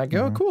you. And like,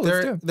 oh, cool.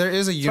 Let's do it. There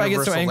is a universal. That's why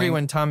I get so angry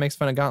when Tom makes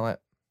fun of Gauntlet.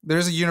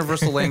 There's a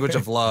universal language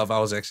of love. I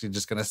was actually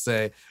just going to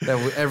say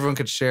that everyone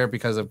could share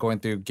because of going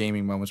through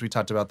gaming moments. We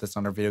talked about this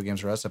on our Video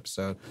Games R Us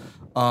episode.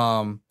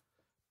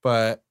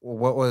 But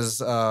what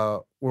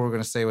we're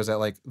going to say was that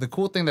like the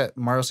cool thing that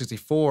Mario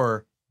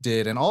 64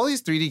 did and all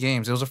these 3D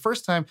games, it was the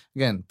first time,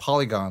 again,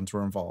 polygons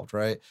were involved,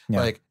 right? Yeah.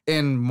 Like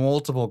in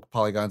multiple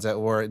polygons it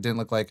didn't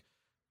look like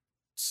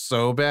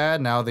so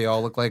bad. Now they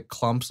all look like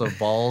clumps of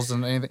balls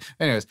and anything.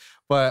 Anyways,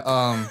 but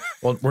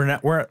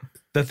well,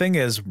 the thing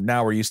is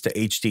now we're used to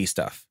HD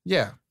stuff.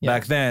 Yeah.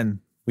 Back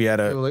then we had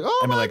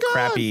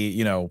crappy,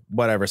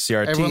 whatever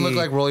CRT. Everyone looked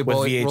like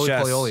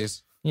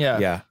roly-poly-olies.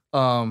 Yeah.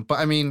 But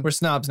I mean, we're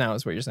snobs now,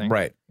 is what you're saying.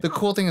 Right. The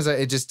cool thing is that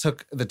it just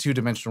took the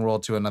 2-dimensional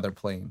world to another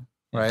plane,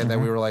 right? That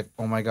we were like,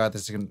 oh my God,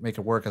 this is going to make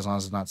it work as long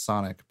as it's not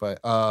Sonic. But,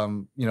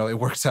 it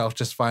works out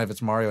just fine if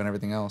it's Mario and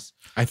everything else.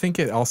 I think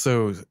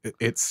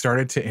it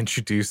started to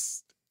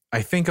introduce,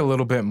 I think, a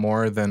little bit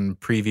more than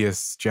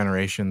previous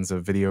generations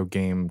of video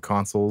game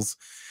consoles.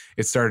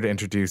 It started to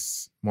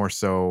introduce more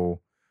so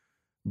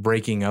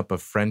breaking up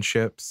of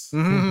friendships,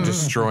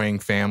 destroying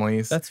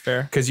families. That's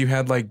fair. Because you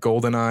had like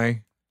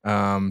GoldenEye,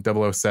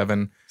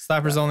 007.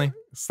 Slappers only.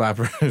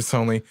 Slappers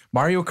only.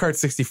 Mario Kart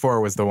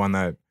 64 was the one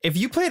that... If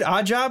you played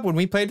Oddjob when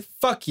we played,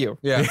 fuck you.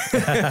 Yeah.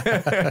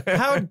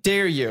 How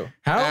dare you?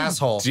 How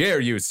asshole dare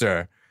you,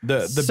 sir?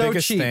 The So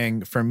biggest cheap.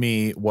 thing for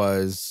me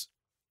was,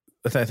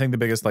 I think the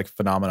biggest like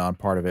phenomenon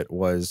part of it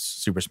was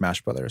Super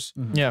Smash Brothers.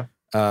 Yeah.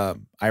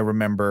 I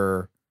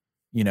remember,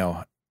 you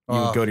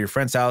would go to your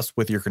friend's house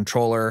with your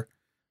controller,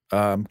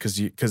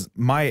 because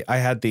I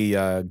had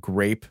the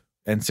grape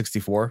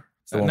N64.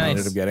 The one I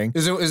ended up getting.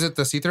 Is it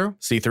the see-through?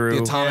 See-through.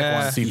 The atomic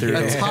one. See-through.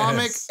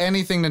 Atomic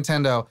anything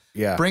Nintendo.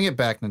 Yeah. Bring it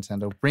back,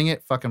 Nintendo. Bring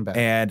it fucking back.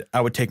 And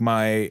I would take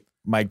my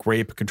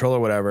grape controller,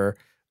 whatever,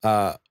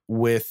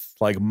 with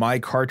like my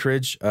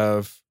cartridge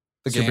of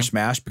The Super game.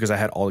 Smash, because I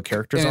had all the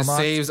characters And it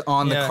unlocked. saves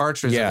on the Yeah.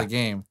 cartridge Yeah. of the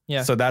game.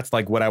 Yeah. So that's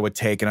like what I would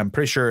take, and I'm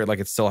pretty sure like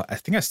I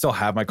think I still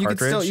have my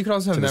cartridge. You could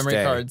also have to this memory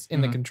day. cards in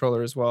the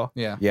controller as well.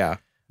 Yeah. Yeah.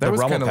 That The was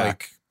Rumble kind of Pack.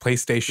 like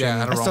PlayStation. Yeah, I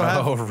had a I still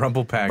have-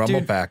 Rumble Pack. Rumble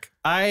Dude, Pack.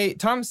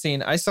 Tom's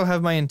seen, I still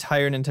have my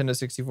entire Nintendo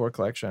 64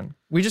 collection.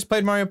 We just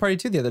played Mario Party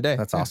 2 the other day.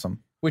 That's awesome.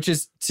 Which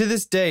is, to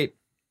this date,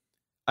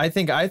 I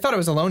thought I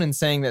was alone in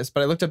saying this,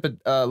 but I looked up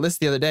a list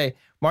the other day.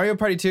 Mario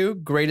Party 2,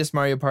 greatest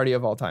Mario Party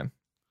of all time.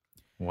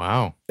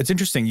 Wow. It's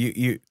interesting.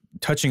 You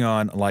touching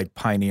on like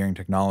pioneering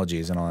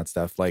technologies and all that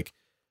stuff. Like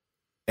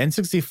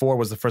N64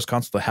 was the first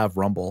console to have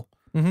Rumble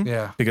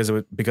Yeah. because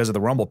of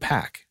the Rumble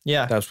Pack.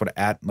 Yeah. That's what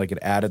it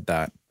added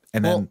that.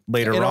 And then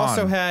later it on,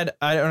 also had,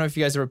 I don't know if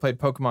you guys ever played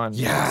Pokemon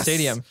Yes.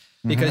 Stadium,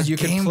 because you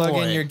could Game plug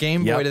Boy. in your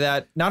Game Yep. Boy to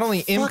that. Not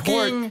only import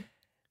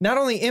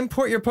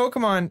your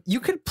Pokemon, you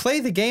could play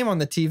the game on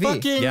the TV.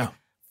 Fucking yeah.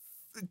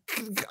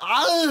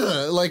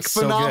 like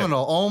So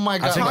phenomenal. Oh my I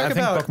God. think, Talk I think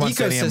about Pokemon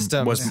Stadium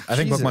ecosystems. was. I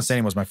think Jesus. Pokemon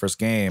Stadium was my first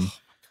game.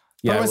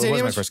 Yeah, Pokemon it was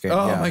Stadium my first game.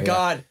 Oh Yeah, my yeah.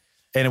 God.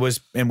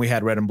 And we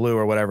had Red and Blue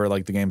or whatever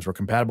like the games were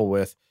compatible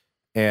with,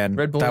 and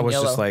Red, blue, that and was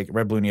yellow. just like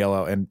Red, Blue, and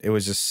Yellow, and it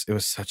was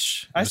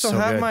such. I still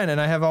have mine,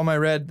 and I have all my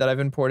red that I've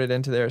imported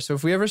into there. So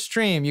if we ever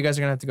stream, you guys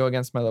are gonna have to go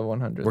against my level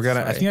 100. We're gonna.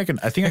 Sorry.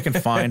 I think I can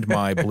find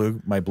my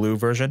blue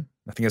version.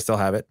 I think I still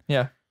have it.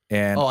 Yeah.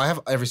 And I have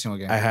every single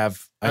game. I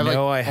have. I have, like,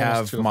 know I almost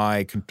have two of my.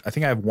 I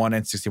think I have one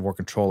N64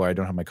 controller. I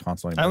don't have my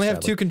console anymore. I only have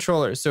sadly. 2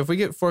 controllers. So if we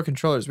get 4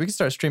 controllers, we can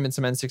start streaming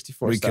some N64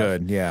 We stuff.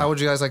 could. Yeah. How would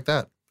you guys like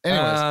that?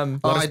 Anyways,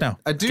 let us know.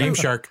 I do. Game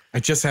Shark. I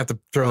just have to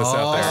throw this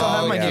out I there. still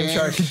have my yeah. Game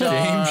Shark.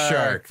 Game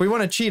Shark. If we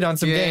want to cheat on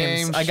some Game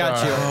games, I got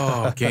Shark. you.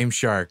 Oh, Game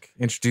Shark.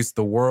 Introduced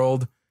the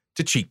world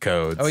to cheat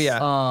codes. Oh yeah.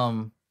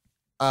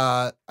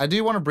 I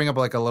do want to bring up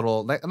like a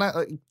little.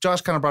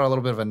 Josh kind of brought a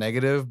little bit of a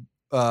negative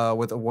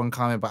with one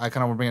comment, but I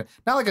kind of want to bring it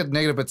not like a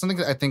negative, but something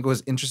that I think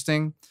was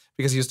interesting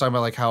because he was talking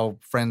about like how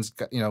friends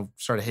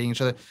started hating each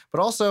other, but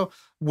also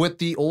with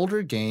the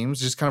older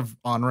games, just kind of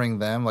honoring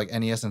them, like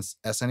NES and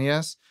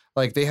SNES.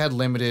 Like they had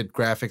limited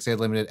graphics, they had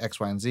limited X,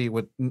 Y, and Z.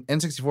 With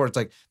N64, it's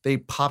like they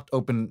popped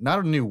open not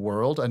a new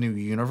world, a new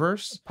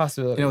universe.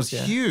 Possibilities. And it was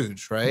yeah.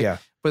 huge, right? Yeah.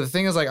 But the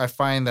thing is, like, I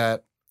find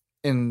that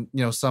in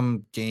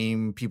some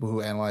game people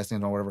who analyze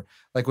things or whatever,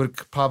 like, would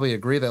probably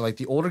agree that like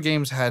the older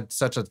games had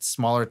such a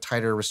smaller,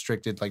 tighter,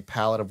 restricted like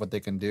palette of what they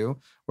can do.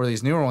 Where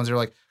these newer ones are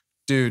like,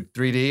 dude,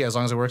 3D, as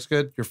long as it works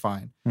good, you're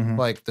fine. Mhm.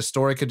 Like the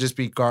story could just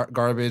be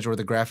garbage, or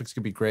the graphics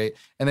could be great,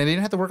 and they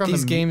didn't have to work on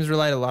These the games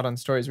relied a lot on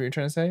stories. What you're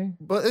trying to say?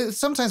 But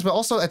sometimes, but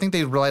also I think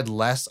they relied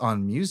less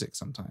on music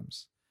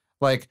sometimes.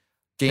 Like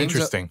games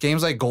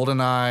like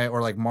GoldenEye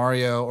or like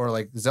Mario or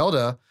like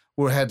Zelda,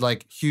 who had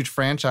like huge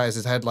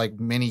franchises, had like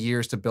many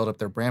years to build up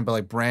their brand, but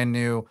like brand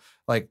new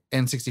like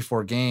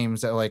N64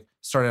 games that like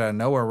started out of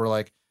nowhere were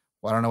like,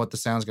 well, I don't know what the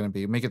sound's going to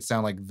be. Make it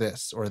sound like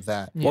this or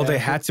that. Well, they Yeah.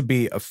 had to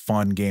be a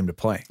fun game to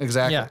play.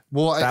 Exactly. Yeah.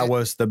 Well, That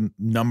was the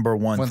number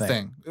one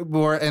thing.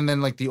 And then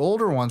like the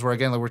older ones where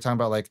again, like we're talking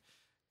about like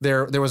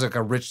there was like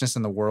a richness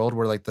in the world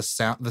where like the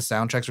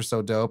soundtracks were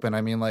so dope. And I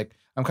mean, like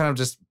I'm kind of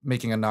just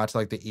making a nod to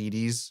like the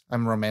 80s.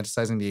 I'm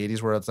romanticizing the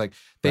 80s where it's like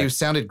they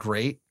sounded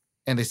great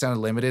and they sounded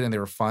limited and they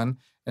were fun.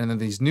 And then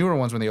these newer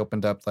ones when they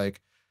opened up,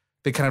 like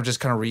they kind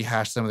of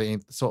rehashed some of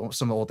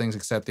the old things,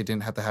 except they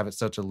didn't have to have it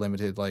such a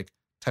limited like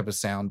type of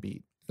sound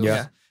beat.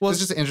 Yeah. Well, It's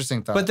just an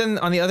interesting thought. but then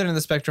on the other end of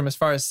the spectrum, as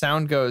far as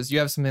sound goes, you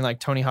have something like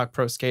Tony Hawk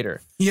Pro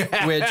Skater,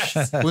 Yeah. which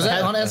was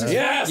that on N64?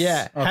 Yes.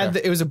 yeah,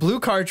 it was a blue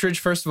cartridge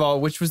first of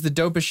all, which was the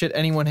dopest shit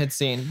anyone had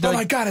seen. Oh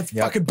my God, it's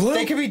fucking blue.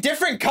 They could be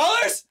different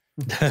colors.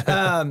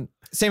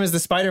 Same as the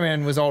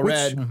Spider-Man was all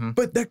red.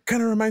 But that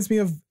kind of reminds me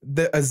of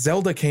a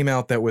Zelda came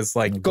out that was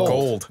like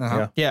gold.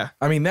 Uh-huh. Yeah,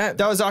 I mean that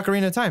was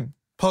Ocarina of Time.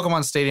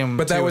 Pokemon Stadium,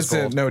 but that 2 was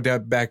gold.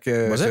 back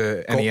Was to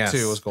it? Gold NES.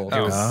 2 was gold.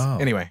 It was, Oh.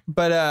 Anyway.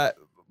 But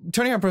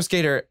Tony Hawk Pro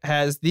Skater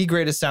has the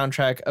greatest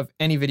soundtrack of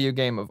any video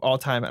game of all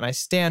time, and I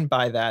stand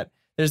by that.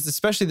 There's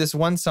especially this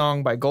one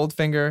song by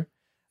Goldfinger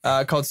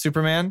called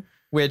Superman,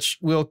 which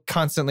will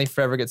constantly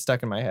forever get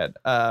stuck in my head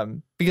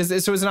because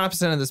it was an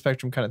opposite end of the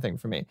spectrum kind of thing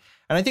for me.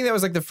 And I think that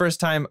was like the first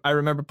time I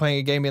remember playing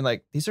a game being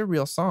like, these are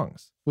real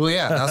songs. Well,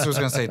 yeah, that's what I was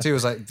going to say too.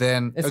 Is like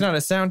then it's not a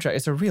soundtrack;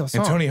 it's a real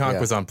song. And Tony Hawk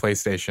was on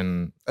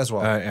PlayStation as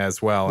well, right.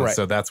 And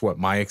so that's what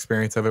my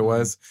experience of it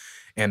was.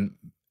 And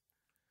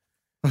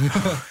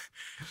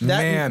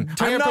man,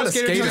 Tony Hawk Pro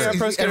Skater,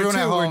 Pro Skater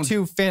 2 were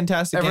two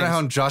fantastic Everyone games. at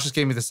home, Josh just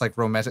gave me this like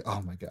romantic.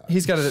 Oh my god,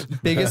 he's got the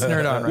biggest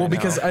nerd on right well,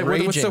 because now.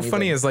 What's so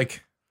funny is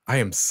like I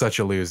am such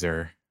a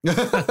loser.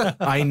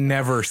 I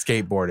never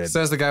skateboarded.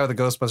 Says the guy with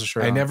the Ghostbuster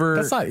shirt.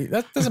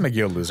 That doesn't make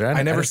you a loser.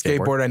 I never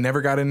skateboarded. I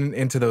never got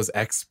into those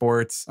X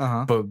Sports.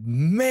 But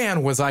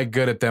man, was I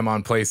good at them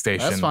on PlayStation.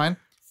 That's fine.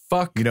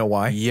 Fuck. You know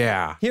why?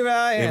 Yeah. Here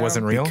I am. It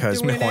wasn't real?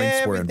 Because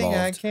points were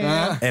involved.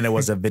 And it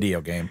was a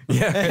video game.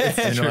 Yeah.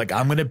 And you're like,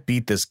 I'm going to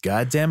beat this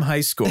goddamn high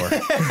score.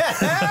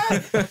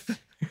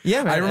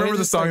 Yeah, man. I remember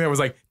the song that was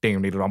like,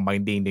 ding, ding,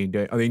 ding, ding, ding,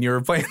 ding. I mean, you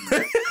were playing.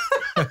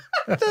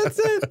 That's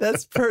it.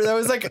 That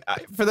was like,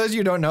 for those of you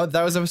who don't know,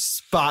 that was a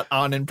spot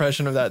on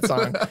impression of that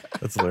song.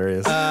 That's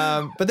hilarious.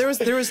 But there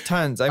was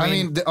tons. I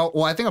mean,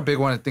 I think a big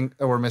one I think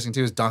we're missing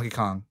too is Donkey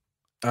Kong.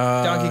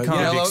 Donkey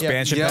Kong. The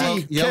expansion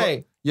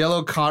pack.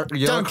 Yellow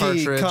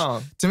cartridge.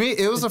 Kong. To me,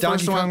 it was the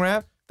Donkey first Kong one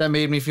rap that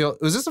made me feel.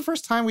 Was this the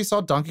first time we saw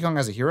Donkey Kong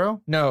as a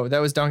hero? No, that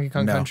was Donkey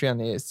Kong Country on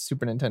the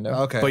Super Nintendo.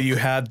 Okay, but you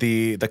had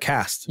the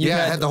cast. You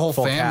had the whole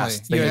full family.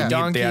 cast. You had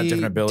Donkey, they had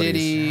different abilities.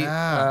 Diddy,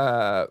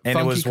 and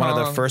it was one of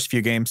the first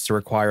few games to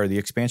require the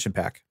expansion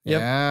pack. Yep.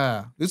 Yeah,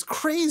 it was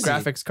crazy.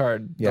 Graphics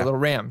card, the little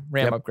RAM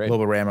upgrade.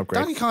 Little RAM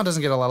upgrade. Donkey Kong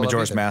doesn't get a lot of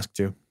Majora's love Mask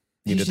too.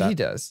 He does. He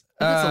gets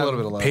a little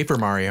bit of love. Paper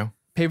Mario.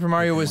 Paper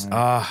Mario was dude.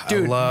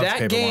 That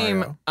Paper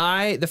game.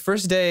 Mario. The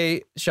first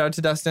day. Shout out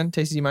to Dustin,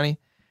 Tasty Money.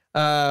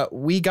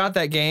 We got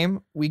that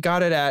game. We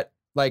got it at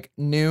like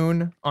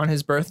noon on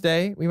his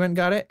birthday. We went and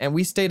got it, and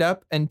we stayed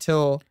up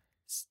until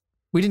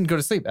we didn't go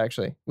to sleep.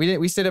 Actually,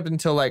 we stayed up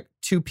until like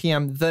 2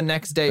 p.m. the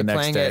next day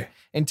playing it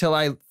until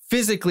I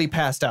physically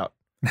passed out.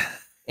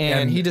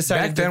 And he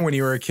decided back then when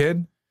you were a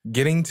kid,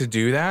 getting to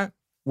do that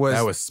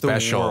was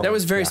special. That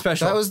was very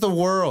special. That was the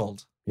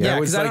world. Yeah,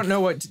 because I don't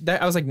know what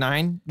I was like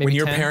 9. Maybe when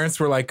your 10. parents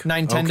were like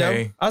Nintendo.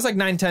 Okay. I was like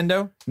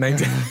Nintendo.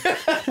 It's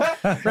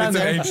an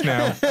age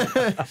now.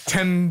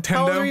 Tendo.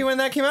 How old were you when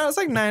that came out? I was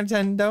like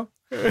Nintendo.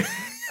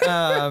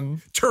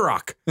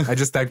 Turok. That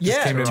just came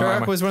to Turok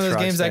mind. was one of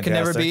those games I could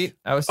never beat.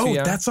 I was too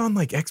young. That's on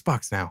like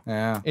Xbox now.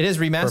 Yeah, it is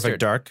remastered. Perfect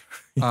Dark.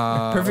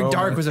 Perfect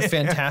Dark was a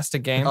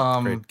fantastic game.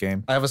 Great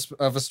game. I have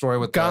a story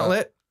with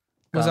Gauntlet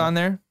was on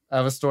there. I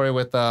have a story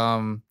with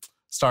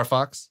Star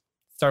Fox.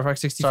 Star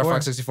Fox 64. Star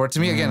Fox 64. To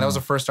me, again, that was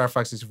the first Star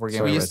Fox 64 game.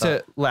 So we used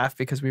to laugh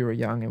because we were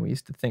young, and we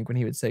used to think when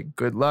he would say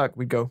 "good luck,"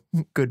 we'd go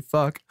 "good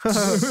fuck."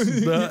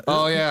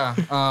 Oh yeah.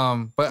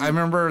 But I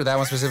remember that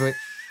one specifically.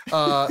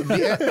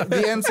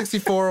 The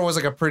N64 was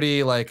like a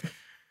pretty like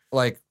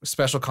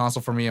special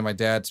console for me and my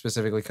dad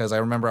specifically because I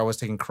remember I was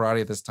taking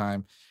karate at this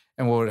time.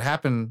 And what would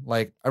happen,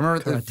 like I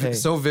remember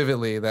so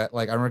vividly that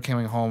like I remember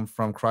coming home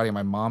from karate and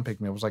my mom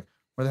picked me up. I was like,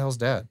 where the hell's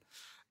dad?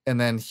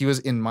 And then he was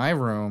in my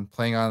room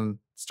playing on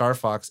Star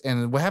Fox.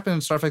 And what happened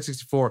in Star Fox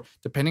 64,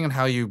 depending on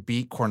how you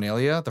beat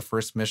Cornelia, the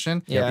first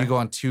mission, you go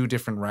on 2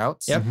 different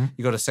routes. Yep.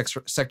 You go to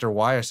Sector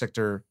Y or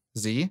Sector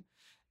Z.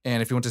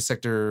 And if you went to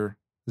Sector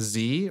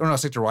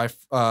Sector Y,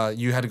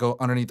 you had to go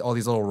underneath all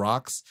these little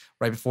rocks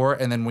right before.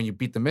 And then when you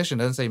beat the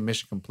mission, it doesn't say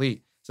mission complete.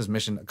 It says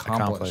mission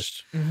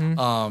accomplished.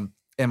 Mm-hmm.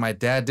 And my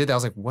dad did that. I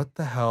was like, what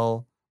the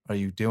hell are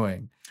you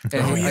doing?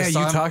 And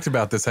you talked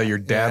about this, how your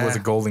dad was a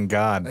golden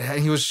god.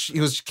 He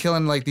was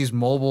killing like these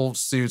mobile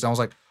suits. I was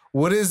like,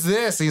 what is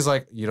this? And he's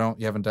like, you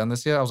haven't done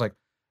this yet? I was like,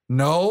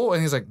 no.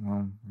 And he's like,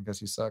 well, I guess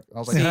you suck. I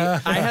was like,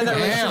 I had that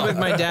relationship with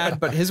my dad,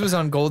 but his was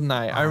on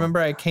GoldenEye. I remember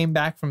I came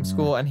back from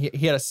school and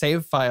he had a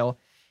save file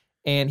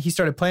and he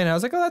started playing it. I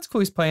was like, oh, that's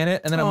cool. He's playing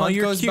it. And then a month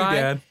goes by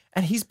Dad.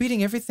 And he's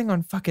beating everything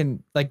on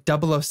fucking like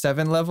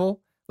 007 level,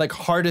 like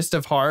hardest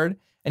of hard.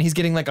 And he's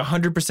getting like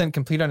 100%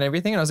 complete on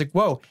everything. And I was like,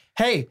 whoa,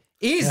 hey,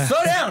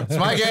 slow down. It's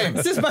my game.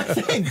 This is my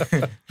thing.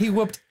 He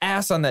whooped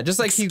ass on that. Just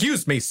like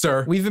Excuse me,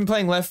 sir. We've been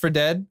playing Left 4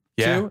 Dead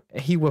too.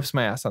 He whoops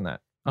my ass on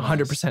that.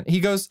 100%. He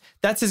goes,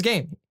 that's his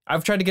game.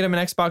 I've tried to get him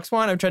an Xbox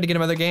One. I've tried to get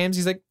him other games.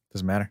 He's like,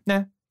 doesn't matter.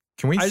 Nah.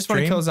 I just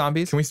want to kill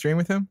zombies. Can we stream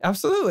with him?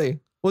 Absolutely.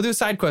 We'll do a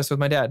side quest with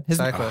my dad. His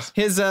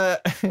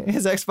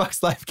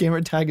Xbox Live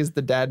gamer tag is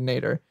the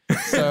Dadnator.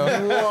 So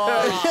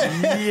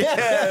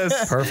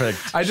yes, perfect.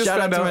 Shout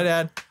out to my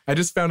dad. I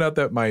just found out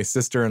that my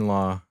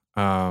sister-in-law,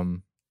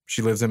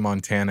 she lives in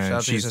Montana. Shout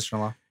out to your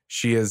sister-in-law.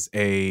 She is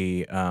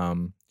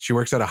she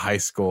works at a high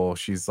school.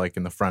 She's like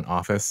in the front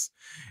office,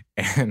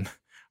 and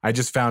I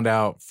just found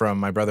out from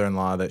my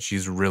brother-in-law that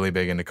she's really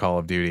big into Call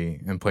of Duty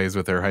and plays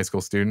with her high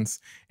school students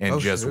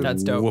and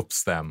That's dope.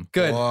 whoops them.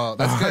 Good. Whoa,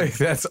 that's good.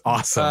 That's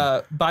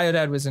awesome.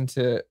 Biodad was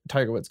into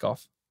Tiger Woods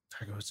golf.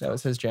 That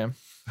was his jam.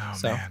 Oh,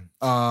 so, man.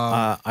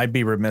 I'd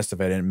be remiss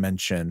if I didn't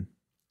mention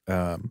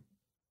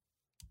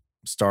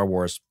Star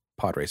Wars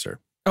Pod Racer.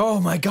 Oh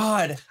my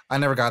God. I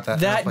never got that.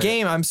 That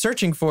game, I'm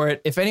searching for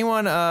it. If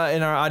anyone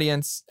in our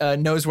audience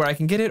knows where I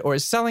can get it or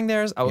is selling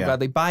theirs, I will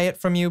gladly buy it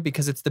from you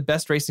because it's the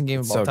best racing game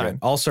of all time. Good.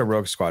 Also,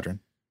 Rogue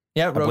Squadron.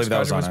 Yeah, Rogue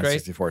Squadron was great.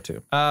 64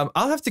 too.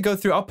 I'll have to go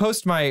through. I'll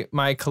post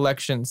my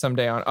collection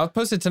someday I'll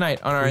post it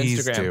tonight on our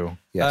Instagram. Do.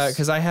 Yes.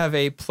 Because I have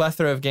a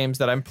plethora of games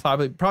that I'm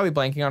probably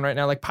blanking on right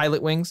now. Like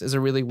Pilot Wings is a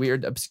really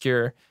weird,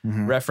 obscure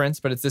reference,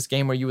 but it's this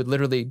game where you would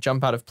literally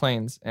jump out of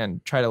planes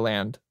and try to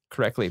land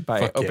correctly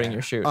by opening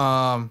your chute.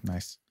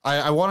 Nice.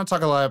 I want to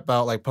talk a lot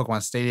about like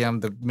Pokemon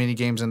Stadium, the mini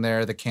games in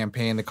there, the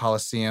campaign, the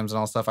Coliseums, and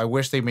all stuff. I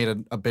wish they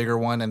made a bigger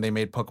one and they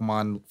made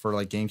Pokemon for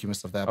like GameCube and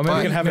stuff. Maybe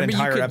we can have an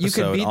entire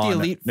episode on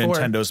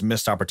Nintendo's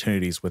missed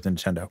opportunities with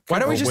Nintendo. Why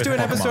don't we just do an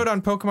episode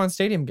on Pokemon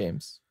Stadium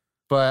games?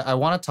 But I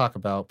want to talk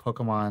about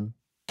Pokemon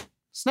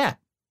Snap.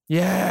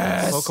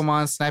 Yes.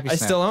 Pokemon Snappy Snap.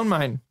 I still own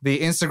mine. The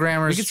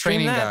Instagrammers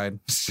training guide.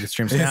 You can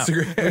stream Snap.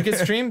 We could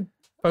stream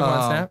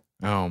Pokemon Snap.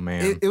 Oh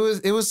man,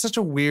 it was such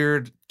a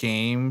weird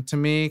game to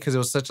me because it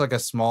was such like a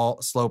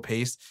slow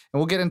pace, and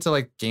we'll get into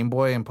like Game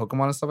Boy and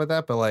Pokemon and stuff like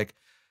that. But like,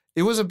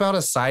 it was about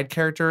a side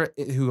character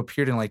who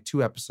appeared in like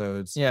 2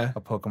 episodes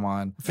of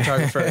Pokemon,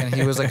 photographer, and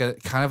he was like a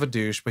kind of a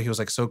douche, but he was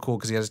like so cool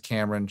because he has his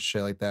camera and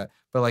shit like that.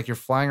 But like you're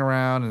flying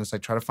around and it's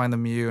like try to find the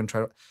Mew and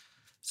try to.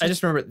 I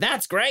just remember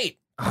that's great.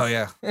 Oh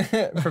yeah,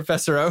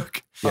 Professor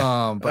Oak.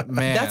 Yeah. But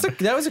man,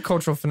 that was a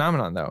cultural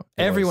phenomenon though.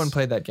 Everyone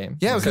played that game.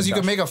 Yeah, because you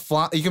could make a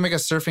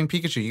surfing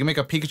Pikachu. You can make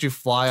a Pikachu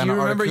fly on. Do you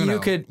remember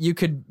you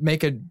could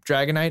make a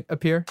Dragonite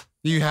appear?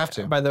 You have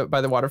to by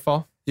the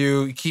waterfall.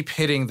 You keep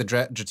hitting the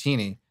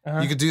Dratini.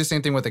 You could do the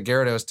same thing with the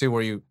Gyarados too,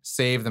 where you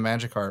save the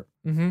Magikarp.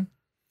 Mm-hmm.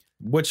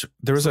 Which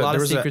there was a lot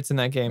of secrets in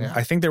that game. Yeah.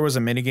 I think there was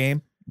a mini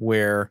game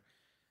where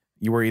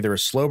you were either a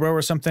Slowbro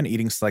or something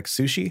eating like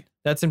sushi.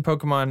 That's in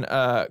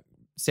Pokemon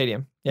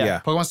Stadium. Yeah.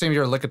 Pokemon Stadium,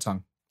 you're a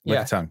Lickitung.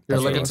 Lickitung. You're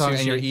a Lickitung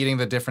and you're eating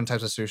the different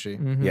types of sushi.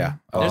 Mm-hmm. Yeah.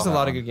 There's a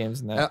lot of good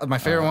games in that. My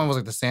favorite one was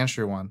like the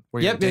Sandshrew one,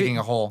 where you're digging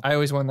a hole. I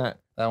always won that.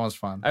 That one's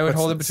fun. I would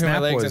hold it between my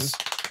legs and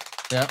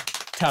tap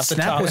the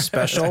Snap top was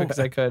special because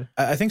I could.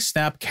 I think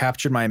Snap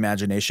captured my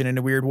imagination in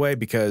a weird way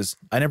because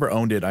I never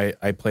owned it.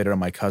 I played it on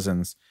my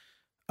cousins.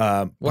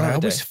 I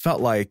always felt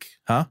like,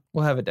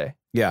 We'll have a day.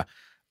 Yeah.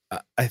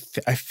 I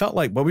felt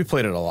like, we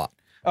played it a lot.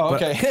 Oh,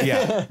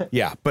 okay.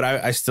 Yeah. But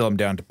I still am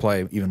down to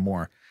play even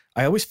more.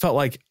 I always felt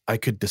like I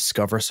could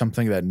discover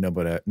something that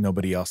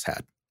nobody else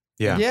had.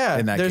 Yeah.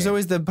 In that there's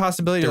always the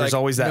possibility. There was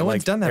always that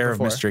like done that air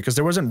before. of mystery because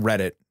there wasn't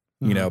Reddit,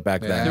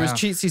 back then. There was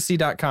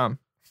cheatcc.com.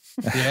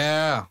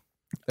 Yeah.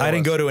 I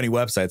didn't go to any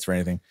websites or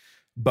anything,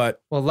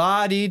 but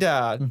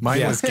la-di-da.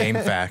 Mine was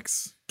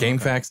GameFAQs.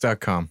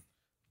 GameFAQs.com.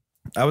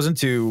 I was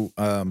into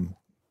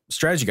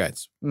strategy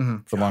guides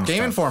for long.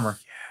 Game Informer.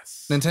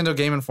 Yes. Nintendo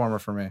Game Informer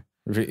for me.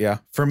 Yeah.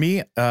 For me,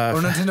 or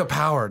Nintendo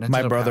Power.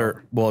 My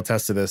brother will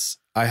attest to this.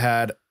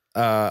 I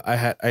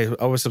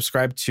was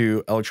subscribed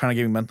to Electronic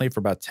Gaming Monthly for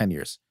about 10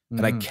 years.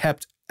 And I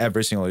kept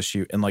every single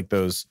issue in like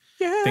those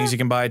things you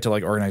can buy to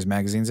like organize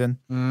magazines in.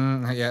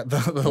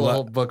 The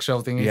little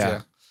bookshelf thingies.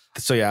 Yeah.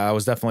 So yeah, I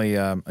was definitely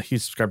a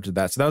huge subscriber to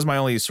that. So that was my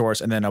only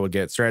source. And then I would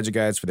get strategy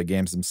guides for the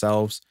games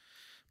themselves.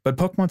 But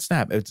Pokemon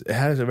Snap, it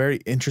has a very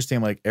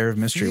interesting like air of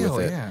mystery with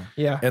it.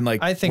 Yeah. And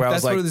like I think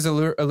that's what is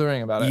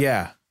alluring about it.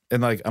 Yeah.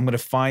 And like I'm gonna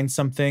find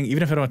something,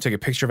 even if I don't take a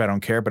picture of it, I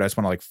don't care. But I just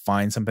want to like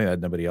find something that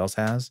nobody else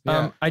has.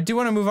 Yeah. I do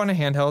want to move on to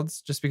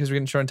handhelds just because we're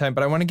getting short on time.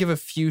 But I want to give a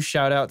few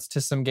shout outs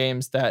to some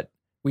games that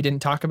we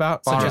didn't talk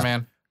about.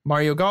 Bomberman,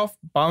 Mario Golf,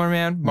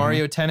 Bomberman,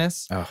 Mario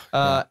Tennis,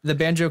 the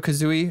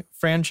Banjo-Kazooie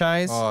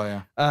franchise. Oh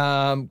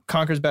yeah.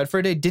 Conker's Bad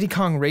Fur Day. Diddy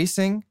Kong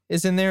Racing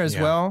is in there as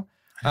well.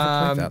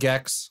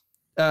 Gex.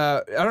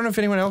 I don't know if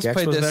anyone else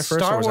played this.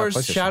 Star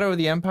Wars Shadow of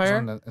the Empire.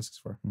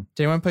 Did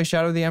anyone play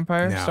Shadow of the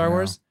Empire? No, Star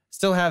Wars?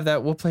 Still have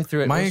that. We'll play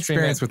through it. My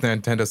experience with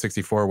Nintendo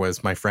 64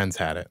 was my friends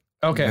had it.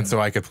 Okay. And so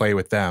I could play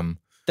with them.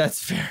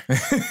 That's fair.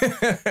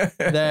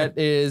 That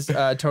is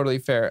totally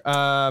fair.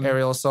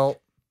 Aerial Assault.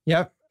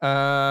 Yep.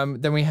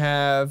 Then we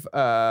have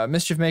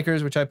Mischief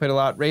Makers, which I played a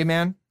lot.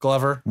 Rayman.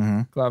 Glover.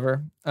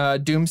 Glover.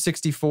 Doom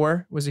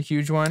 64 was a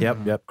huge one.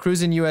 Yep.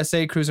 Cruisin'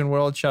 USA, Cruisin'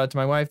 World. Shout out to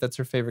my wife. That's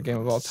her favorite game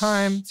of all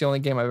time. It's the only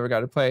game I've ever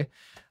got to play.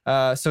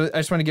 So I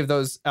just want to give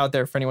those out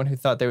there for anyone who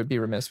thought they would be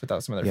remiss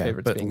without some of their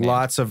favorites being named.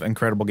 Lots of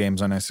incredible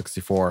games on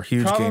N64.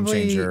 Huge game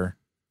changer.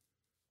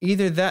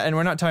 Either that, and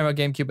we're not talking about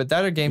GameCube, but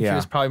that or GameCube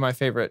is probably my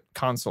favorite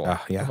console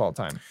of all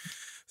time.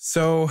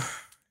 So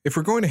if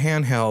we're going to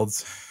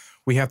handhelds,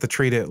 we have to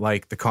treat it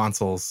like the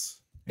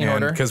consoles in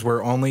order, because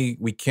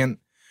we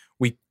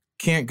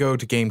can't go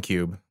to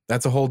GameCube.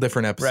 That's a whole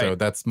different episode. Right.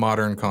 That's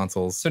modern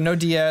consoles. So no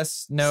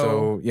DS,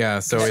 no.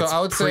 So it's I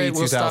would say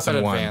we'll stop at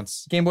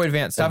Advance. Game Boy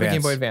Advance. Stop at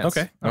Game Boy Advance.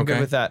 Okay. I'm good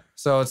with that.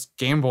 So it's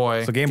Game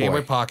Boy, Game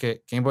Boy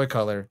Pocket, Game Boy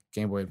Color,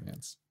 Game Boy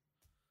Advance.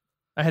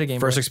 I had a Game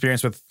Boy. First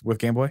experience with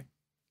Game Boy?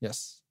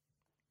 Yes.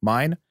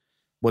 Mine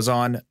was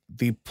on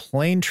the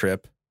plane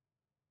trip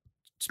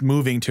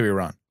moving to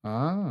Iran.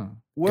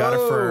 Got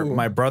it for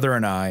my brother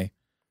and I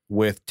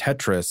with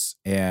Tetris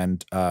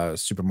and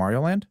Super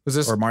Mario Land. Was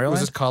this Mario Land? Was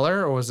this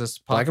color or was this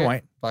pocket? Black and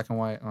white? Black and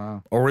white.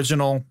 Wow.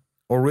 Original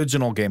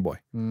original Game Boy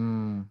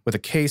with a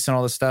case and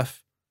all this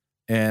stuff.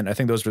 And I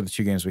think those were the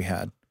 2 games we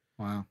had.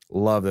 Wow.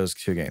 Love those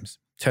 2 games.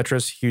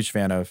 Tetris, huge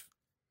fan of.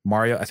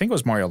 Mario, I think it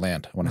was Mario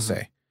Land, I want to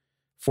say.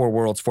 4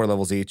 worlds, 4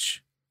 levels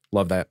each.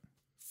 Love that.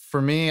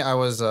 For me, I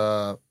was,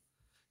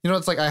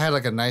 it's like I had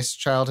like a nice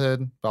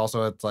childhood, but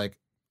also it's like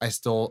I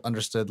still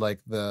understood like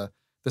the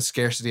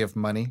scarcity of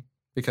money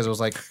because it was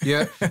like,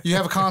 yeah, you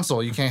have a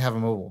console, you can't have a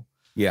mobile.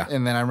 Yeah.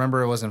 And then I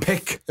remember it was in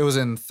 3rd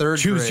grade.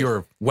 Choose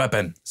your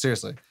weapon.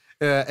 Remember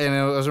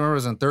it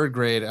was in 3rd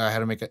grade. I had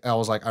to make it. I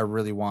was like, I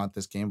really want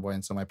this Game Boy.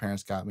 And so my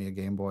parents got me a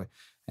Game Boy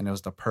and it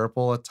was the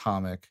purple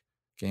Atomic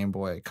Game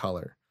Boy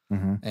Color.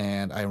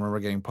 And I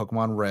remember getting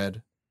Pokemon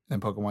Red and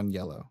Pokemon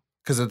Yellow.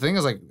 Because the thing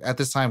is, like, at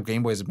this time,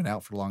 Game Boys have been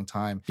out for a long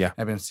time. Yeah.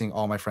 I've been seeing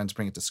all my friends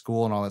bring it to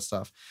school and all that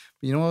stuff.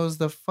 But you know what was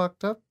the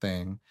fucked up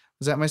thing?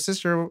 Was that my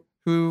sister,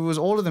 who was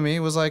older than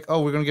me, was like,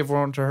 oh, we're going to give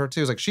one to her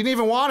too. It's like, she didn't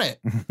even want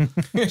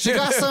it. She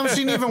got some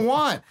she didn't even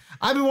want.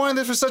 I've been wanting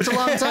this for such a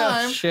long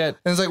time. Shit.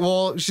 And it's like,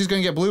 well, she's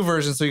going to get blue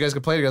version so you guys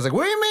can play together. I was like,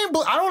 what do you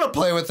mean? I don't want to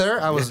play with her.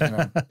 I was,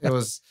 it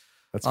was,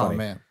 that's funny. Oh,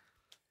 man.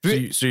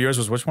 So yours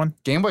was which one?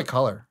 Game Boy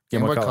Color.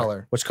 Game Boy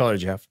Color. Which color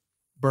did you have?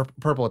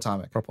 Purple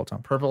Atomic. Purple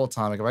Atomic. Purple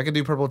Atomic. If I could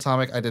do Purple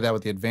Atomic, I did that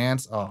with the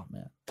Advance. Oh,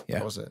 man. Yeah.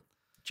 That was it.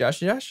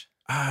 Josh?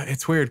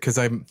 It's weird because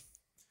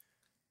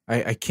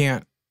I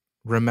can't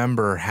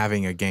remember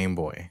having a Game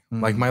Boy.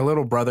 Like my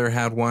little brother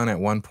had one at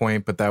one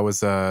point, but that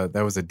was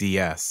a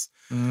DS.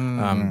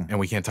 And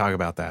we can't talk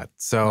about that.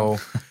 So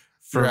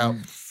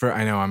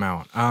I know I'm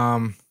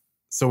out.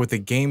 So with the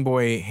Game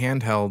Boy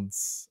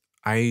handhelds,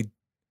 I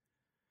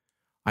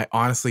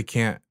honestly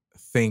can't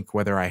think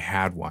whether I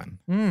had one.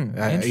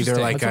 Either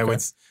like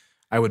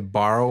I would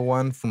borrow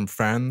one from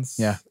friends.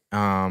 Yeah.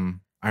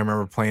 I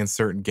remember playing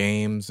certain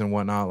games and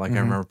whatnot. Like I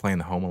remember playing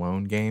the Home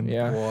Alone game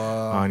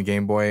on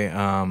Game Boy.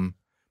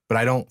 But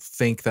I don't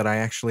think that I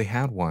actually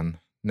had one.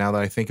 Now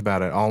that I think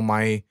about it, all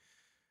my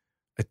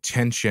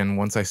attention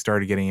once I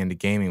started getting into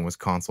gaming was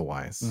console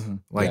wise.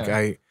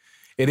 It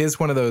is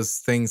one of those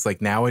things like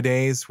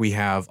nowadays we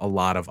have a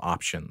lot of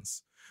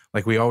options.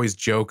 Like we always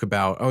joke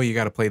about, oh, you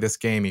got to play this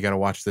game, you got to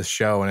watch this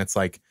show. And it's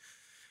like,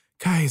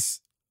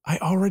 guys, I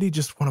already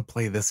just want to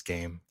play this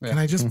game. Can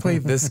I just play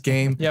this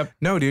game? Yep.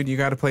 No, dude, you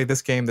got to play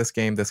this game, this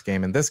game, this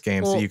game, and this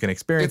game so you can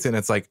experience it. And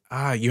it's like,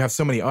 you have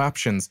so many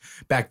options.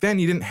 Back then,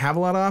 you didn't have a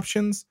lot of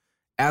options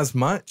as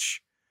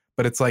much,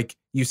 but it's like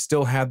you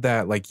still had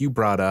that, like you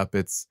brought up,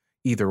 it's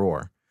either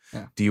or.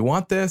 Yeah. Do you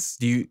want this?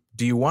 Do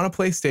you want a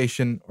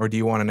PlayStation or do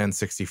you want an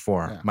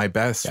N64? Yeah. My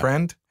best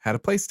friend had a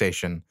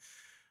PlayStation.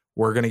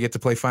 We're going to get to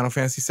play Final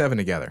Fantasy VII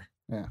together.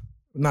 Yeah.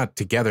 Not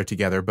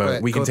together,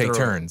 but we can take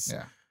turns.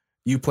 Yeah.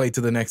 You play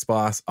to the next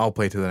boss. I'll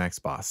play to the next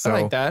boss. So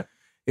I like that.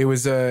 It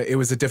was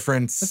a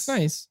different. That's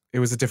nice. It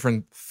was a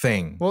different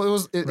thing.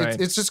 Well,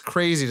 it's just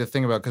crazy to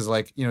think about because,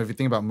 like, you know, if you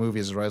think about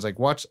movies, right? It's like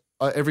watch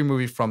every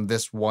movie from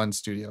this one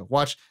studio.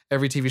 Watch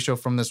every TV show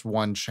from this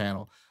one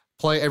channel.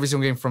 Play every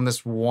single game from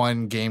this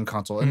one game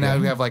console. And now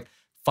we have like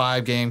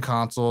 5 game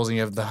consoles and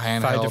you have the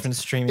handheld. 5 different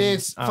streaming.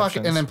 It's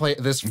fucking, and then play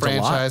this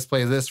franchise,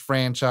 play this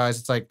franchise.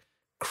 It's like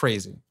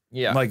crazy.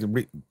 Yeah. Like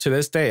to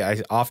this day,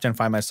 I often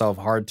find myself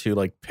hard to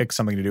like pick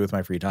something to do with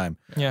my free time.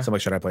 Yeah. So I'm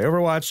like, should I play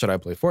Overwatch? Should I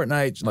play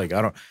Fortnite? Like,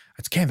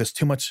 there's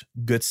too much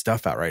good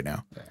stuff out right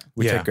now. Yeah.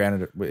 We take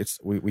granted,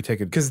 we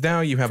take it. Because now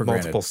you have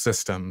multiple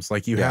systems.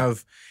 Like you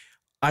have,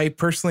 I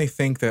personally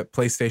think that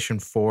PlayStation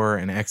 4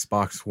 and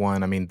Xbox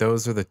One, I mean,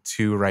 those are the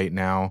 2 right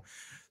now.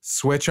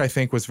 Switch, I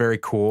think, was very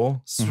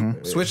cool.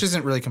 Switch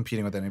isn't really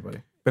competing with anybody.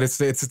 But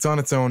it's on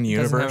its own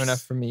universe. It doesn't have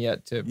enough for me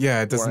yet to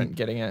it doesn't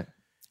getting it.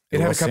 It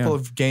had a couple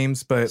of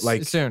games, but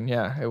like soon,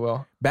 it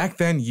will. Back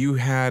then, you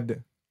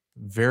had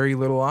very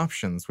little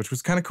options, which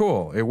was kind of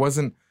cool. It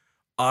wasn't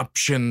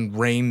option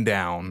rain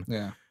down.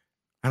 Yeah,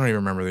 I don't even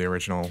remember the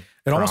original.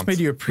 It almost made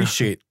you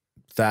appreciate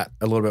that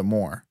a little bit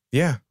more.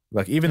 Yeah,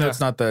 like even though it's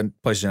not the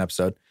PlayStation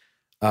episode,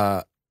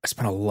 I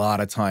spent a lot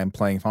of time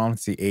playing Final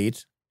Fantasy VIII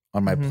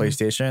on my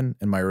PlayStation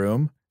in my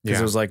room because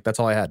it was like that's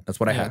all I had. That's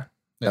what I had.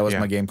 That was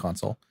my game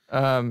console.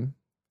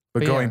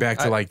 But going back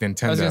to like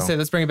Nintendo. I was going to say,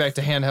 let's bring it back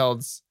to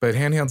handhelds. But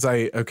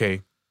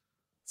handhelds,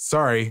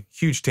 sorry,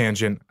 huge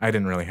tangent. I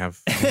didn't really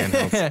have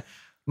handhelds.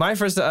 My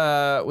first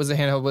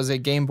was a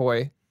Game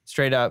Boy,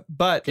 straight up.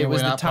 But Game it was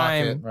Boy, the not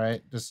time. Pocket,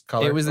 right? Just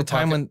color. It was the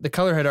time when the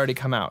color had already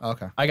come out.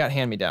 Okay. I got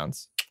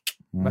hand-me-downs.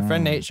 My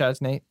friend Nate, shout out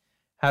to Nate,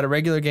 had a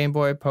regular Game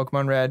Boy,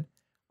 Pokemon Red.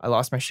 I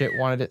lost my shit,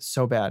 wanted it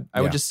so bad.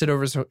 I would just sit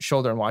over his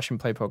shoulder and watch him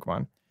play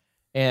Pokemon.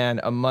 And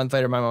a month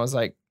later, my mom was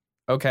like,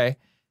 okay,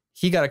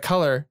 he got a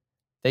color.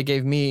 They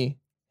gave me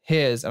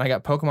his, and I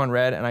got Pokemon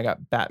Red, and I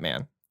got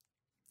Batman.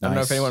 I don't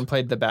know if anyone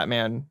played the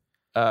Batman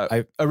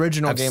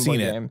original Game Boy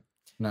game.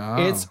 No.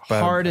 It's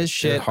hard as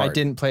shit. I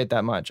didn't play it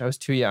that much. I was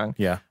too young.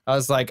 Yeah. I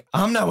was like,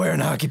 I'm not wearing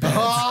hockey pads.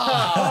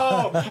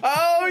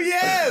 Oh,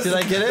 yes. Did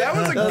I get it? That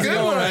was a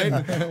good one.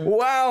 Right?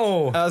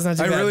 Wow. That was not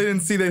too bad. I really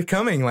didn't see that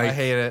coming. Like, I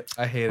hate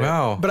it.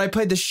 Wow. But I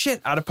played the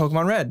shit out of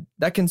Pokemon Red.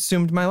 That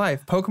consumed my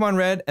life. Pokemon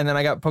Red, and then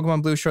I got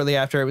Pokemon Blue shortly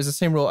after. It was the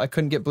same rule. I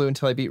couldn't get Blue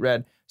until I beat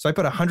Red. So I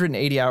put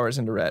 180 hours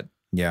into Red.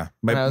 Yeah.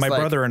 My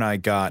brother and I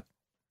got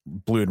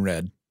blue and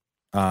red.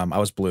 I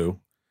was blue.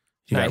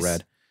 He got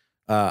red.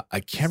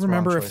 I can't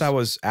remember if that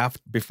was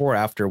before or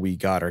after we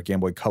got our Game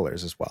Boy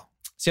Colors as well.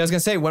 See, I was going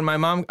to say, when my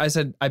mom, I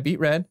said, I beat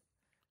red.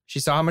 She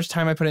saw how much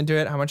time I put into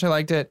it, how much I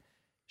liked it.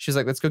 She was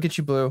like, let's go get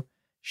you blue.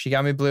 She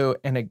got me blue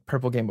and a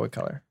purple Game Boy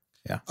Color.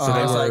 Yeah.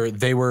 So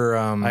they were.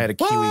 I had a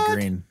kiwi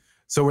green.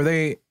 So were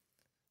they?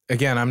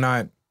 Again, I'm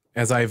not,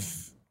 as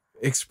I've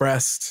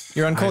expressed.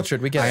 You're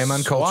uncultured. We get it. I am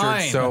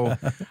uncultured. So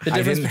the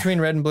difference between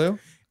red and blue.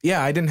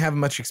 Yeah, I didn't have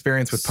much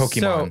experience with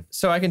Pokemon.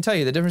 So I can tell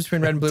you the difference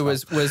between red and blue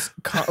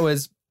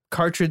was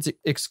cartridge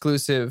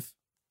exclusive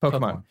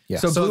Pokemon. Yeah.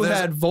 So blue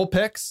had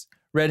Vulpix,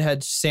 red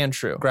had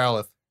Sandshrew,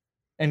 Growlithe,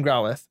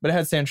 but it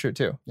had Sandshrew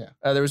too. Yeah.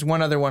 There was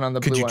one other one on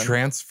the blue one. Could you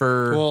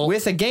transfer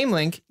with a Game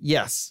Link?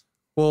 Yes.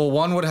 Well,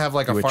 one would have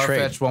like a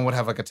Farfetch, one would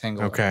have like a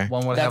Tangela. Okay.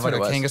 One would have like a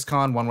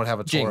Kangaskhan, one would have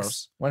a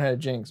Tauros. One had a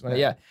Jinx.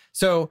 Yeah.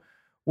 So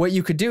what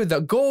you could do,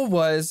 the goal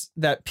was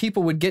that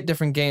people would get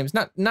different games.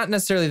 Not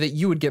necessarily that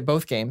you would get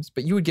both games,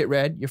 but you would get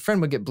red, your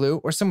friend would get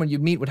blue, or someone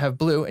you'd meet would have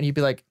blue, and you'd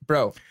be like,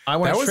 bro, I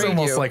want to trade you. That was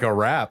almost like a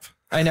rap.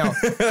 I know.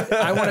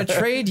 I want to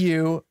trade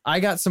you. I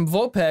got some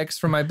Vulpix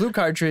from my blue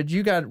cartridge.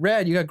 You got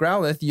red, you got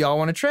Growlithe. Y'all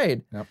want to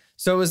trade. Yep.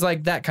 So it was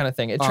like that kind of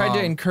thing. It tried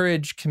to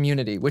encourage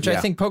community, which I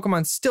think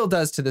Pokemon still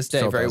does to this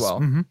day very well.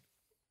 Mm-hmm.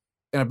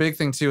 And a big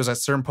thing too is that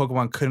certain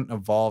Pokemon couldn't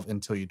evolve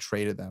until you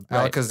traded them.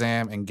 Right.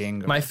 Alakazam and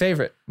Gengar. My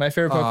favorite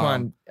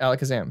Pokemon,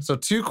 Alakazam. So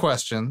 2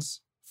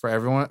 questions for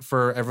everyone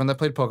that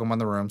played Pokemon in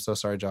the room. So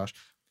sorry, Josh.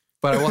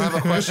 But I will have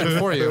a question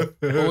for you.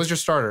 What was your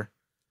starter?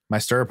 My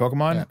starter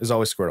Pokemon is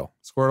always Squirtle.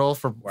 Squirtle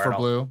for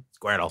blue.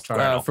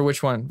 Squirtle. For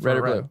which one? Red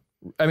or blue?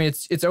 I mean,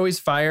 it's always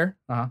fire.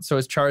 So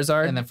it's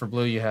Charizard. And then for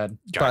blue, you had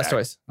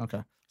Blastoise.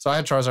 Okay. So I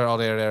had Charizard all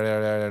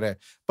day.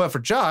 But for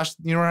Josh,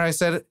 you know what I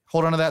said?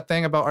 Hold on to that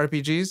thing about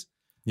RPGs.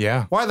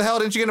 Yeah. Why the hell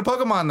didn't you get a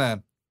Pokemon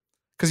then?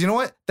 Because you know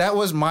what? That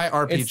was my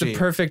RPG. It's the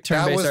perfect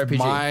turn-based RPG. That was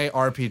my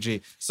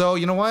RPG. So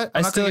you know what?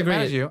 I'm not going to get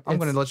mad at you. I'm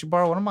going to let you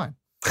borrow one of mine.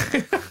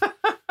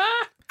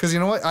 Because you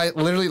know what? I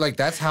literally,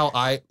 that's how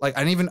I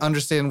didn't even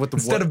understand what the...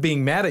 Instead of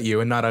being mad at you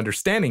and not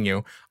understanding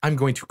you, I'm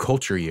going to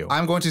culture you.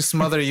 I'm going to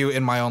smother you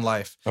in my own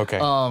life. Okay.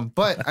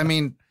 But I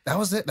mean, that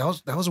was it.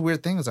 That was a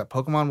weird thing, is that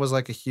Pokemon was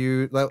like a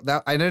huge...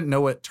 I didn't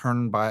know what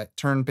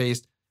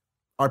turn-based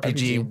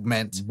RPG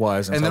meant.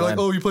 And they're like,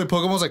 oh, you play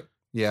Pokemon? I was like,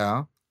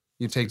 yeah.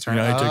 You take turns.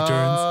 I take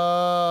turns.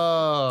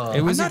 Oh.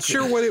 I'm not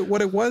sure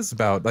what it was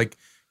about.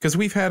 Because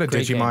we've had a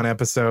Digimon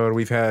episode.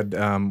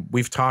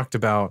 We've talked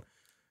about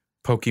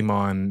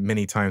Pokemon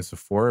many times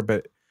before,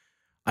 but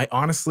I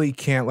honestly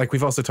can't,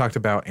 we've also talked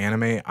about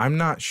anime. I'm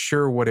not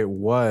sure what it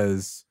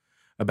was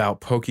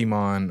about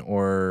Pokemon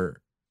or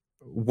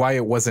why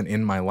it wasn't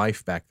in my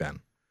life back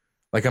then.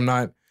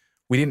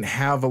 We didn't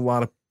have a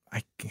lot of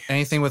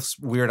anything with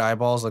weird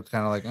eyeballs,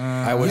 kind of like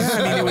I was.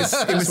 I mean, it was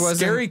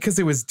scary because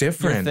it was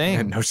different.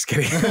 No, just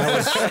kidding.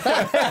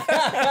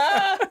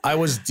 I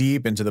was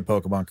deep into the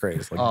Pokemon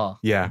craze.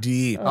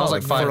 Deep. I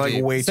was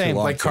for way too long.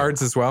 Like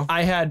cards as well.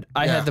 I had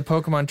the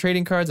Pokemon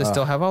trading cards. I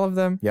still have all of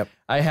them. Yep.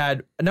 I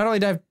had, not only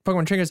did I have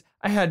Pokemon trading cards,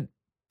 I had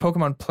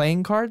Pokemon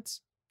playing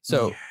cards.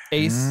 So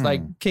Ace,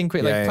 King,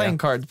 Queen, playing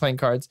cards.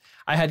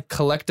 I had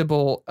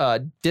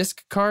collectible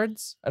disc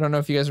cards. I don't know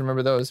if you guys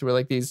remember those. They were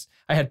like these.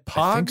 I had Pogs.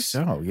 I think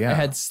so, yeah. I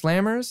had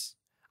Slammers.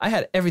 I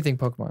had everything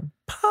Pokemon.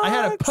 Pogs. I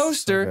had a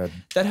poster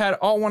that had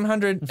all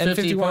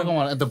 151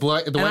 Pokemon. The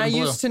white and I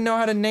used to know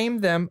how to name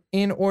them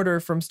in order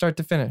from start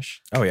to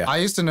finish. Oh, yeah. I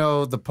used to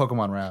know the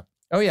Pokemon rap.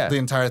 Oh, yeah. The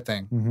entire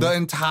thing. Mm-hmm.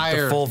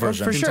 The full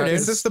version. For sure,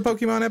 Is this the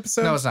Pokemon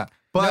episode? No, it's not.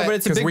 But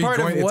it's a big part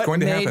of what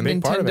made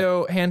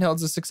Nintendo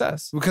handhelds a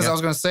success. Because I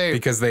was going to say...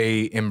 Because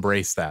they